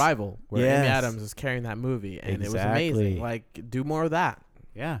Like that is Arrival, where Yes. Amy Adams is carrying that movie, and it was Exactly. amazing. Like, do more of that.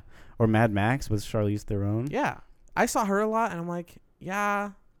 Yeah, or Mad Max with Charlize Theron. Yeah, I saw her a lot, and I'm like,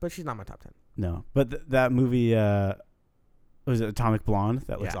 yeah, but she's not my top 10. No, but that movie was it Atomic Blonde?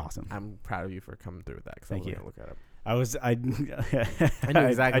 That looks Yeah. awesome. I'm proud of you for coming through with that. Thank you. Look it up. I I knew exactly. I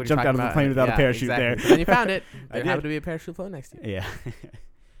what you're jumped out talking of the about. plane without a Yeah, parachute exactly. there. But then you found it. I There did. happened to be a parachute floating next to you. Yeah.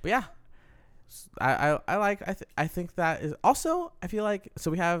 But yeah, I think that is also. I feel like so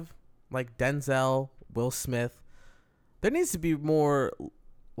we have like Denzel, Will Smith. There needs to be more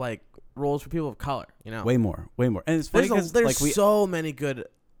like roles for people of color. You know, way more. And it's funny there's because like so many good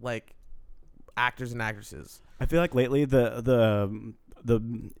like actors and actresses. I feel like lately the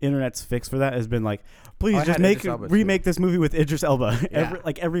internet's fix for that has been like, please Oh, I just had Idris Elba, remake this movie with Idris Elba. Yeah.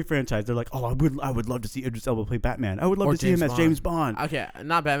 Every franchise, they're like, oh, I would love to see Idris Elba play Batman. I would love Or to see him James as Bond. James Bond. Okay,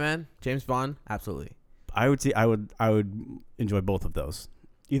 not Batman, James Bond, absolutely. I would enjoy both of those.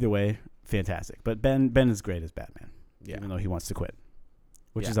 Either way, fantastic. But Ben is great as Batman, Yeah, even though he wants to quit,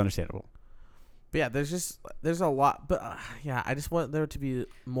 which Yeah. is understandable. but yeah, there's a lot, but yeah, I just want there to be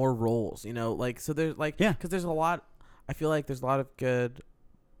more roles. You know, like so there's like Yeah. because there's a lot. I feel like there's a lot of good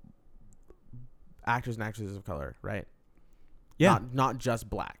actors and actresses of color, right? Yeah. Not just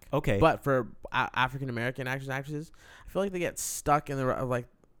black. Okay. But for African American actors and actresses, I feel like they get stuck in like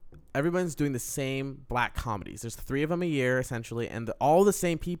everyone's doing the same black comedies. There's 3 of them a year essentially, and all the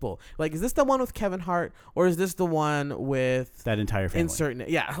same people. Like, is this the one with Kevin Hart, or is this the one with that entire family. insert?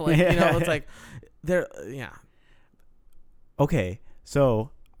 Yeah, like you know, it's like they're yeah. Okay, so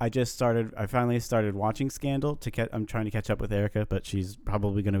I finally started watching Scandal I'm trying to catch up with Erica, but she's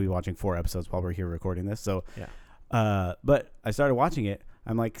probably going to be watching 4 episodes while we're here recording this. So Yeah. But I started watching it.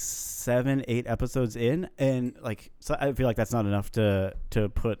 I'm like 7-8 episodes in, and like so I feel like that's not enough to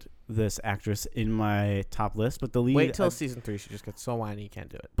put this actress in my top list. But the lead, Wait till season 3. She just gets so whiny you can't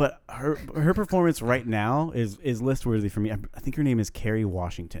do it. but her performance right now is list worthy for me. I think her name is Kerry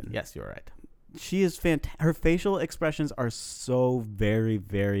Washington. Yes, you're right. She is fantastic. Her facial expressions are so very,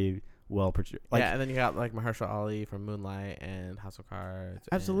 very well portrayed. Like, yeah, and then you got like Mahershala Ali from Moonlight and House of Cards.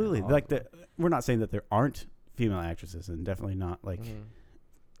 and absolutely. all Like of them. we're not saying that there aren't female actresses, and definitely not like. Mhm.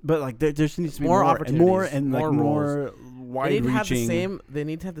 But like there just needs to be More more opportunities, and like more more They need to have the wide-reaching. same. They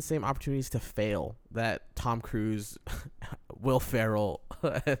need to have the same opportunities to fail that Tom Cruise, Will Ferrell,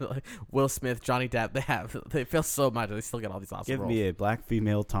 like Will Smith, Johnny Depp. They have. They fail so much, and they still get all these awesome Give roles. me a black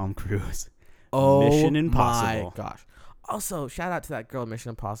female Tom Cruise. Oh Mission Impossible. my gosh! Also, shout out to that girl, Mission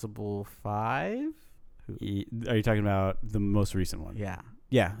Impossible 5. Are you talking about the most recent one? Yeah,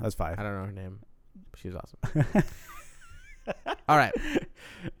 Yeah, that's 5. I don't know her name. But she was awesome. All right.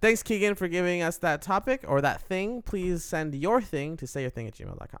 Thanks, Keegan, for giving us that topic or that thing. Please send your thing to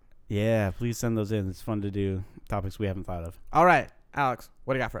sayyourthing@gmail.com. Yeah, please send those in. It's fun to do topics we haven't thought of. All right, Alex,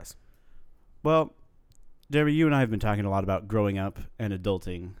 what do you got for us? Well, Jeremy, you and I have been talking a lot about growing up and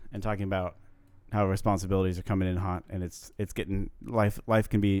adulting, and talking about how responsibilities are coming in hot, and it's getting life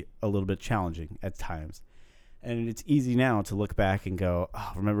can be a little bit challenging at times. And it's easy now to look back and go,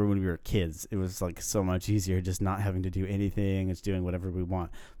 oh, remember when we were kids? It was like so much easier just not having to do anything. It's doing whatever we want.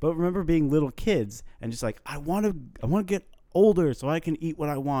 But remember being little kids and just like, I want to get older so I can eat what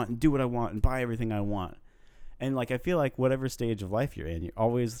I want and do what I want and buy everything I want. And like I feel like whatever stage of life you're in, you're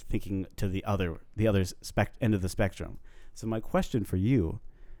always thinking to the other end of the spectrum. So my question for you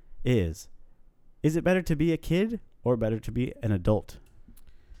is it better to be a kid or better to be an adult?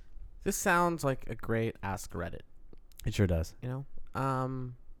 This sounds like a great Ask Reddit. It sure does. You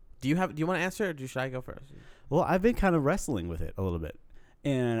know, do you want to answer, or should I go first? Well, I've been kind of wrestling with it a little bit,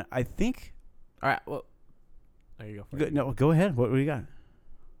 and I think. All right. Well, there you go first. No, go ahead. What do you got?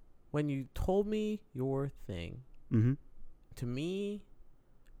 When you told me your thing, Mm-hmm. to me,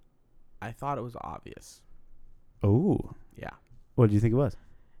 I thought it was obvious. Oh. Yeah. What do you think it was?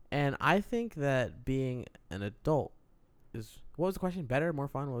 And I think that being an adult is What was the question? Better, more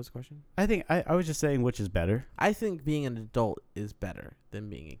fun? What was the question? I think I was just saying which is better. I think being an adult is better than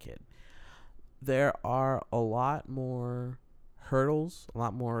being a kid. There are a lot more hurdles, a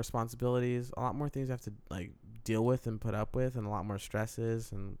lot more responsibilities, a lot more things you have to like deal with and put up with, and a lot more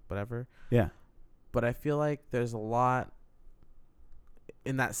stresses and whatever. Yeah. But I feel like there's a lot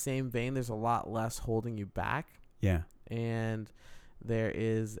in that same vein. There's a lot less holding you back, Yeah. and there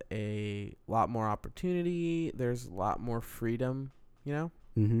is a lot more opportunity. There's a lot more freedom, you know?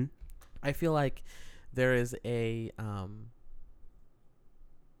 Mm-hmm. I feel like there is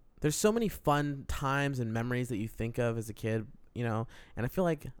there's so many fun times and memories that you think of as a kid, you know? And I feel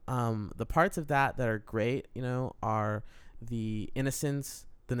like the parts of that are great, you know, are the innocence,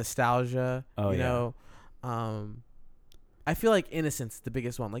 the nostalgia, Oh, you yeah. know? I feel like innocence is the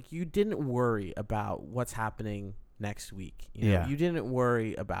biggest one. Like, you didn't worry about what's happening next week. You know? Yeah. You didn't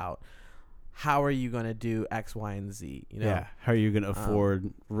worry about how are you going to do X, Y, and Z, you know? Yeah. How are you going to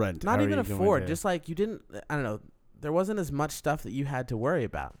afford rent? Not How are even you going afford, to- just like you didn't, I don't know, there wasn't as much stuff that you had to worry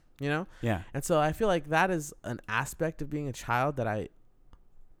about, you know? Yeah. And so I feel like that is an aspect of being a child that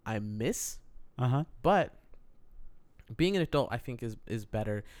I miss, Uh-huh. but being an adult I think is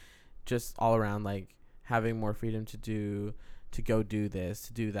better just all around, like having more freedom to go do this,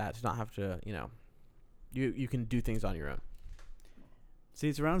 to do that, to not have to, you know, you can do things on your own. See,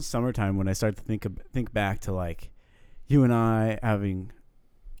 it's around summertime when I start to think back to like you and I having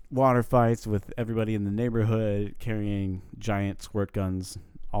water fights with everybody in the neighborhood, carrying giant squirt guns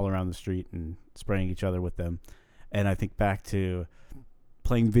all around the street and spraying each other with them. And I think back to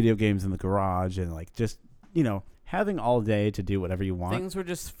playing video games in the garage and like just, you know, having all day to do whatever you want. Things were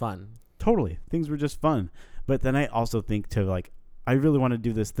just fun. Totally. Things were just fun. But then I also think to like, I really want to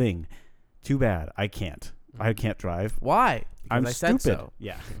do this thing. Too bad. I can't. I can't drive. Why? Because I'm I said stupid. so.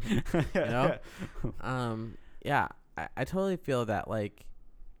 Yeah. You know? Yeah, I totally feel that, like,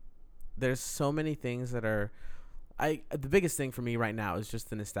 there's so many things that are, the biggest thing for me right now is just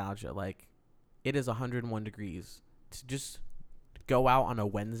the nostalgia. Like, it is 101 degrees to just go out on a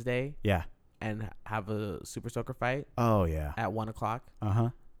Wednesday Yeah. and have a Super Soaker fight Oh, yeah. at 1 o'clock Uh-huh.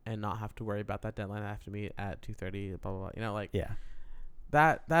 and not have to worry about that deadline. I have to meet at 2:30, blah, blah, blah. You know, like, Yeah.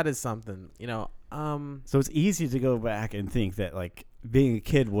 that is something, you know. So it's easy to go back and think that like being a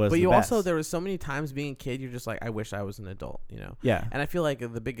kid was But the you best. also, there was so many times being a kid, you're just like, I wish I was an adult, you know? Yeah. And I feel like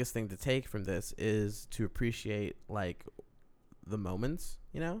the biggest thing to take from this is to appreciate, like, the moments,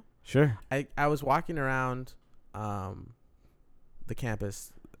 you know? Sure. I was walking around the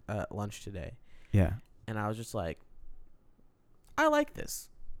campus at lunch today, Yeah. and I was just like, I like this.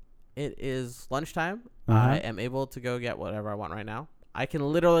 It is lunchtime. Uh-huh. I am able to go get whatever I want right now. I can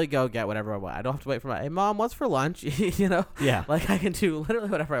literally go get whatever I want. I don't have to wait for hey, Mom, what's for lunch? You know? Yeah. Like, I can do literally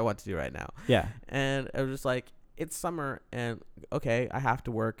whatever I want to do right now. Yeah. And I was just like, it's summer, and okay, I have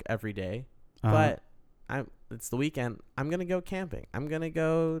to work every day, Uh-huh. but it's the weekend. I'm gonna go camping. I'm gonna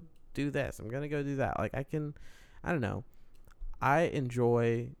go do this. I'm gonna go do that. Like, I don't know. I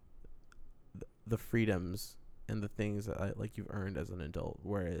enjoy the freedoms and the things that like you've earned as an adult.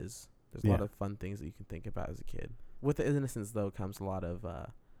 Whereas there's a lot Yeah. of fun things that you can think about as a kid. With the innocence, though, comes a lot of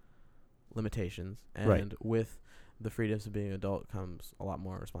limitations, and Right. with the freedoms of being an adult comes a lot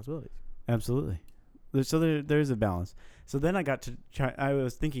more responsibilities. Absolutely. There's a balance. So then I got to try. I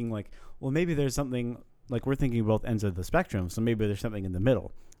was thinking like, well, maybe there's something like we're thinking both ends of the spectrum. So maybe there's something in the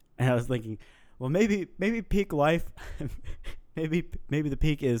middle. And I was thinking, well, maybe peak life, maybe the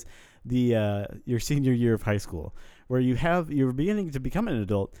peak is the your senior year of high school, where you're beginning to become an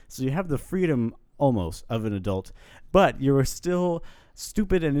adult. So you have the freedom almost of an adult, but you're still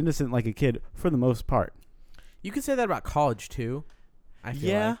stupid and innocent like a kid for the most part. You could say that about college too. I feel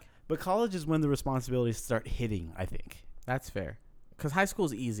Yeah. like But college is when the responsibilities start hitting, I think. that's fair. Because high school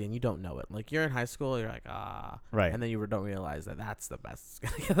is easy and you don't know it. Like, you're in high school, you're like, Right. and then you don't realize that that's the best.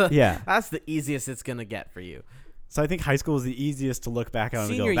 It's gonna get. Yeah. That's the easiest it's gonna get for you. So I think high school is the easiest to look back on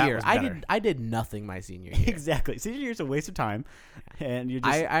Senior and go, that year, was I better. did nothing my senior year. Exactly. Senior year is a waste of time. And you're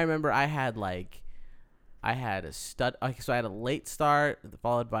just... I remember I had a so I had a late start,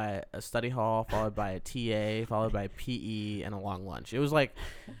 followed by a study hall, followed by a TA, followed by PE, and a long lunch. It was like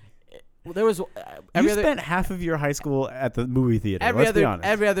there was you spent half of your high school at the movie theater. Let's be honest.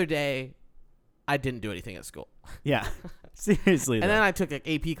 every other day. I didn't do anything at school. Yeah. Seriously. And though. then I took like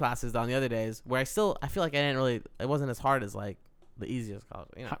AP classes on the other days where I feel like it wasn't as hard as like the easiest college.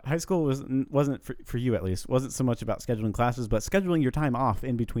 You know? High school wasn't for you at least. Wasn't so much about scheduling classes, but scheduling your time off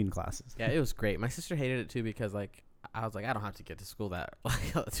in between classes. Yeah, it was great. My sister hated it too because like I was like, I don't have to get to school that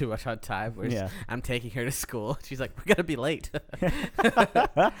like, too much on time. Yeah. I'm taking her to school. She's like, we're gonna be late.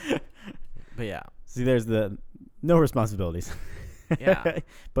 But yeah, See, there's no responsibilities. Yeah.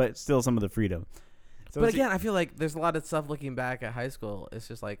 But still some of the freedom. So But again, I feel like there's a lot of stuff looking back at high school. It's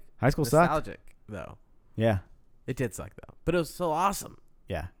just like high school sucked. nostalgic, though. Yeah. It did suck, though. But it was so awesome.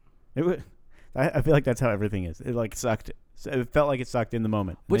 Yeah. It would. I feel like that's how everything is. It like sucked. It felt like it sucked in the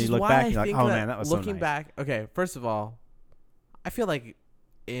moment. And Which then is you look why back I and you're think like, oh that man, that was looking so nice. back. Okay, first of all, I feel like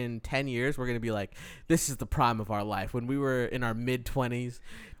in 10 years we're gonna be like, this is the prime of our life when we were in our mid-20s,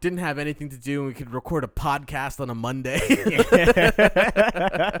 didn't have anything to do, and we could record a podcast on a Monday.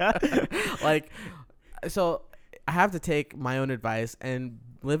 Like, so I have to take my own advice and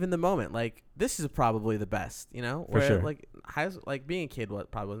live in the moment. Like, this is probably the best, you know? For sure. Like being a kid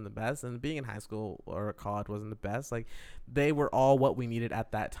probably wasn't the best, and being in high school or college wasn't the best. Like, they were all what we needed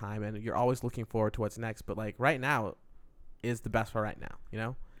at that time, and you're always looking forward to what's next. But like right now is the best for right now, you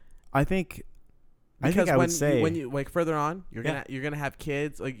know? I think Because I would say when you like further on, you're Yeah. gonna have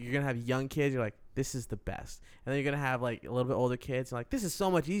kids, like you're gonna have young kids. You're like, this is the best, and then you're gonna have like a little bit older kids. And like, this is so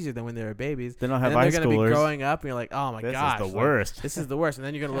much easier than when they were babies. then I'll And have then high they're gonna be schoolers. growing up, and you're like, oh my This gosh, is like, the worst. this is the worst. And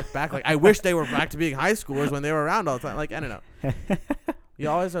then you're gonna look back like, I wish they were back to being high schoolers when they were around all the time. Like, I don't know. You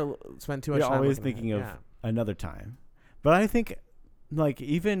always spend too much You're time always looking thinking at of it. another time. But I think, like,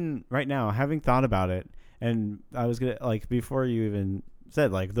 even right now, having thought about it, and I was gonna like before you even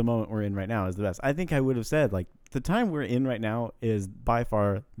said like the moment we're in right now is the best. I think I would have said like the time we're in right now is by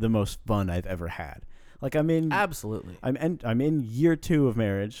far the most fun I've ever had. Like I'm in Absolutely. I'm in year 2 of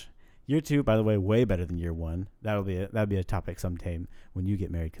marriage. Year 2, by the way, way better than year 1. That'll be a topic sometime when you get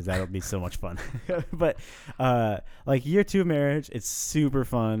married because that'll be so much fun. But like year 2 of marriage, it's super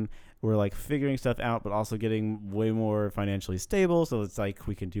fun. We're like figuring stuff out, but also getting way more financially stable. So it's like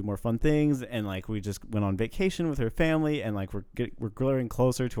we can do more fun things, and like we just went on vacation with her family, and like we're growing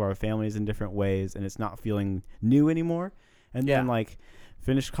closer to our families in different ways, and it's not feeling new anymore. And then like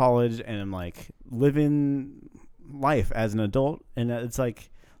finished college, and I'm like living life as an adult, and it's like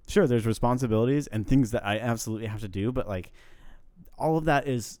sure there's responsibilities and things that I absolutely have to do, but like all of that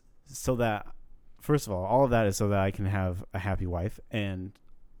is so that first of all of that is so that I can have a happy wife, and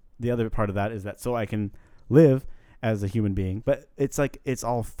the other part of that is that so I can live as a human being. But it's like it's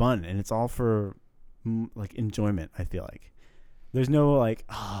all fun, and it's all for like enjoyment. I feel like there's no like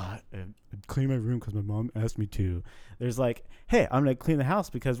clean my room because my mom asked me to. There's like, hey, I'm gonna clean the house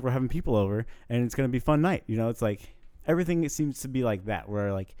because we're having people over and it's gonna be a fun night. You know, it's like everything seems to be like that,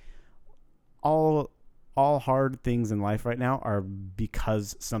 where like all hard things in life right now are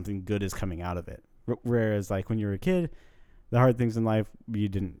because something good is coming out of it. Whereas like when you were a kid, the hard things in life you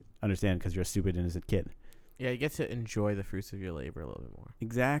didn't understand because you're a stupid innocent kid. Yeah, you get to enjoy the fruits of your labor a little bit more.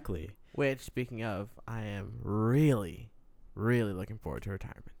 Exactly. Which, speaking of, I am really, really looking forward to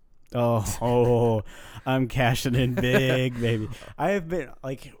retirement. Oh, I'm cashing in big, baby. I have been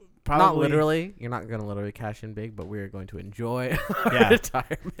like probably Not literally. You're not going to literally cash in big, but we are going to enjoy our Yeah.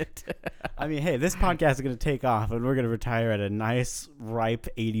 retirement. I mean, hey, this podcast is going to take off, and we're going to retire at a nice, ripe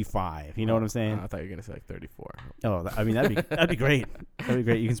 85. You know what I'm saying? I thought you were going to say like 34. Oh, I mean, that'd be great. That'd be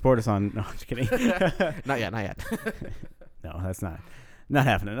great. You can support us on. No, I'm just kidding. Not yet. No, that's not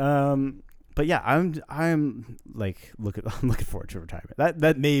happening. But yeah, I'm like I'm looking forward to retirement.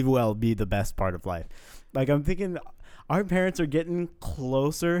 That may well be the best part of life. Like I'm thinking, our parents are getting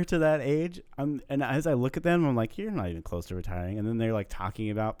closer to that age. And as I look at them, I'm like, you're not even close to retiring. And then they're like talking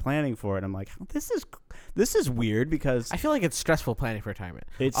about planning for it. I'm like, this is weird because I feel like it's stressful planning for retirement.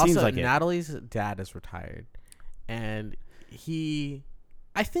 it Also, seems like it. Natalie's dad is retired, and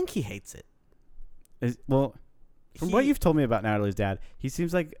I think he hates it. Well, from what you've told me about Natalie's dad, he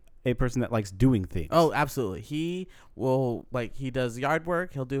seems like a person that likes doing things. Oh, absolutely. He will, like, he does yard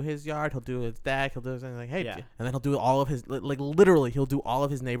work. He'll do his yard. He'll do his deck. He'll do his, like, hey, Yeah. and then he'll do all of his, like, literally, he'll do all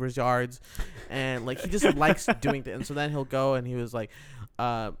of his neighbors' yards, and like he just likes doing things. And so then he'll go and he was like,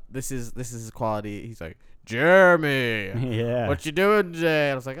 this is his quality. He's like, Jeremy, Yeah. what you doing today?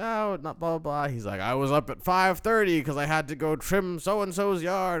 And I was like, oh, not blah, blah, blah. He's like, I was up at 5:30 because I had to go trim so-and-so's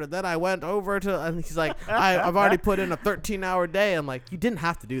yard. And then I went over to, and he's like, I've already put in a 13-hour day. I'm like, you didn't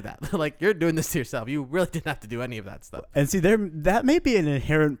have to do that. Like, you're doing this to yourself. You really didn't have to do any of that stuff. And see, that may be an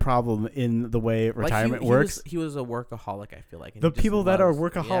inherent problem in the way retirement works. He was a workaholic, I feel like. and The he just people that are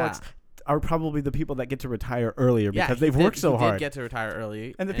loves- workaholics yeah. are probably the people that get to retire earlier Yeah, because he they've did- worked so he hard. did get to retire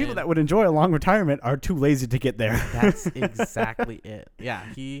early. And the people that would enjoy a long retirement are too lazy to get there. That's exactly it. Yeah,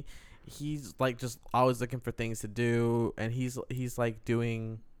 he's like just always looking for things to do, and he's like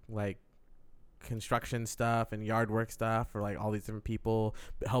doing like construction stuff and yard work stuff for like all these different people,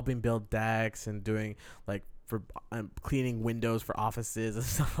 helping build decks and doing like for cleaning windows for offices and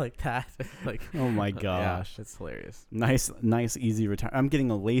stuff like that. Like, Oh my gosh. yeah, it's hilarious. Nice, easy retire. I'm getting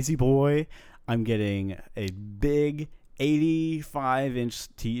a Lazy Boy. I'm getting a big 85-inch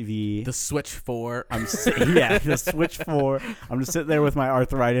TV. The Switch 4. The Switch 4. I'm just sitting there with my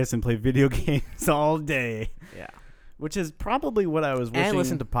arthritis and play video games all day. Yeah. Which is probably what I was wishing. And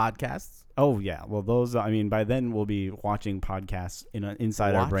listen to podcasts. Oh, yeah. Well, those, I mean, by then we'll be watching podcasts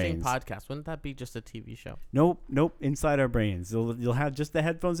inside our brains. Watching podcasts. Wouldn't that be just a TV show? Nope. Inside our brains. You'll have just the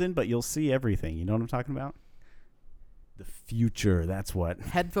headphones in, but you'll see everything. You know what I'm talking about? The future. That's what.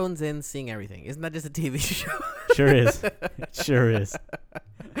 Headphones in, seeing everything. Isn't that just a TV show? Sure is. It sure is.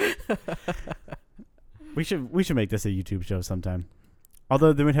 We should make this a YouTube show sometime.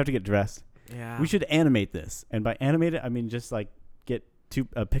 Although then we'd have to get dressed. Yeah. We should animate this. And by animate it, I mean just like get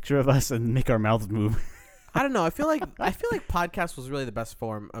a picture of us and make our mouths move. I don't know. I feel like podcast was really the best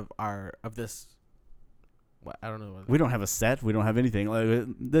form of this. What, I don't know. We don't have a set. We don't have anything.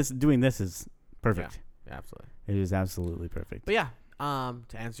 Like doing this is perfect. Yeah, absolutely. It is absolutely perfect. But yeah,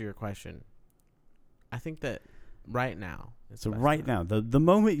 to answer your question, I think that right now. So right now, the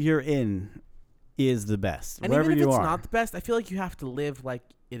moment you're in is the best. And wherever even if you it's are. not the best, I feel like you have to live like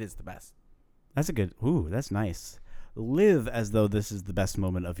it is the best. That's a good. Ooh, that's nice. Live as though this is the best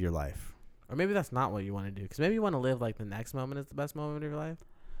moment of your life. Or maybe that's not what you want to do, because maybe you want to live like the next moment is the best moment of your life.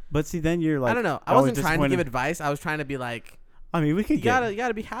 But see, then you're like, I don't know. I wasn't trying to give advice. I was trying to be like, I mean, we could you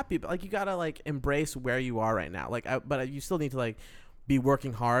gotta be happy, but like you gotta like embrace where you are right now. Like, but you still need to like be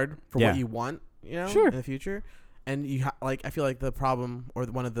working hard for what you want, you know, sure, in the future. And you like, I feel like the problem or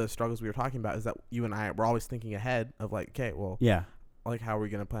one of the struggles we were talking about is that you and I were always thinking ahead of like, okay, well, like how are we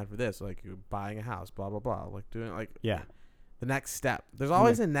gonna plan for this? Like you're buying a house, blah blah blah, like doing like the next step. There's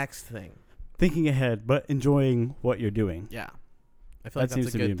always a next thing. Thinking ahead, but enjoying what you're doing. Yeah, I feel like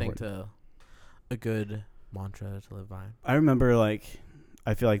that's a good thing a good mantra to live by. I remember, like,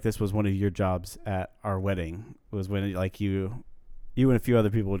 I feel like this was one of your jobs at our wedding, was when like you and a few other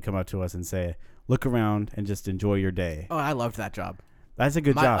people would come up to us and say, look around and just enjoy your day. Oh, I loved that job. That's a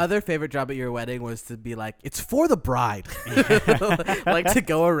good job. My other favorite job at your wedding was to be like, it's for the bride. Like to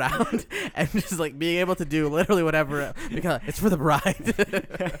go around and just like being able to do literally whatever because it's for the bride.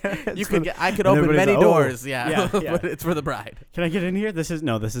 I could open many doors, but it's for the bride. Can I get in here? This is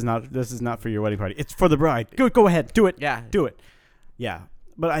not for your wedding party. It's for the bride. Go ahead. Do it. Yeah. Do it. Yeah.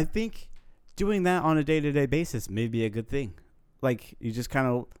 But I think doing that on a day-to-day basis may be a good thing. Like, you just kind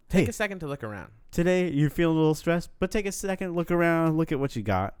of take a second to look around. Today, you're feeling a little stressed, but take a second, look around, look at what you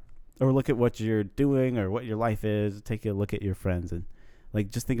got, or look at what you're doing or what your life is. Take a look at your friends and, like,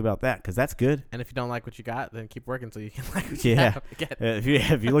 just think about that, because that's good. And if you don't like what you got, then keep working so you can like what you have again.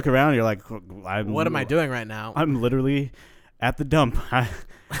 If you look around, you're like, what am I doing right now? I'm literally at the dump,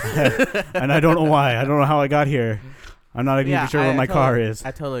 and I don't know why. I don't know how I got here. I'm not even sure where my car is.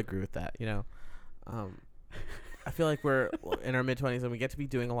 I totally agree with that. You know, I feel like we're in our mid-20s and we get to be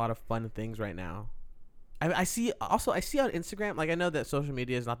doing a lot of fun things right now. I see on Instagram, like I know that social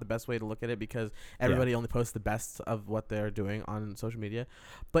media is not the best way to look at it because everybody only posts the best of what they're doing on social media.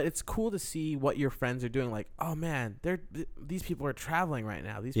 But it's cool to see what your friends are doing. Like, oh man, these people are traveling right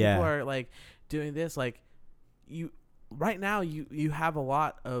now. These people are like doing this. Like right now you have a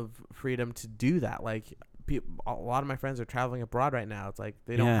lot of freedom to do that. Like a lot of my friends are traveling abroad right now. It's like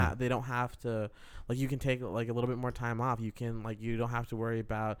they don't have to, like, you can take like a little bit more time off. You can you don't have to worry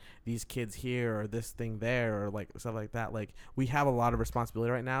about these kids here or this thing there or like stuff like that. Like we have a lot of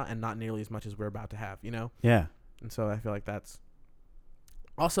responsibility right now and not nearly as much as we're about to have, you know? Yeah. And so I feel like that's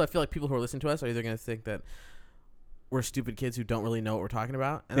also, I feel like people who are listening to us are either going to think that we're stupid kids who don't really know what we're talking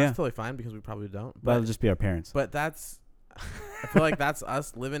about. And that's totally fine because we probably don't. But it'll just be our parents. But I feel like that's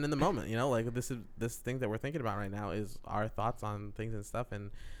us living in the moment, you know, like this thing that we're thinking about right now is our thoughts on things and stuff.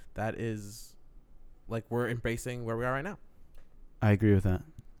 And that is like, we're embracing where we are right now. I agree with that.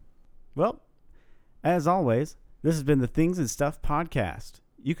 Well, as always, this has been the Things and Stuff podcast.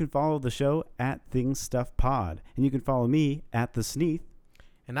 You can follow the show at Things Stuff Pod, and you can follow me at The Sneath.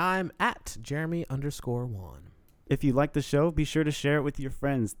 And I'm at Jeremy_1. If you like the show, be sure to share it with your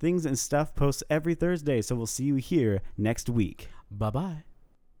friends. Things and Stuff posts every Thursday, so we'll see you here next week. Bye-bye.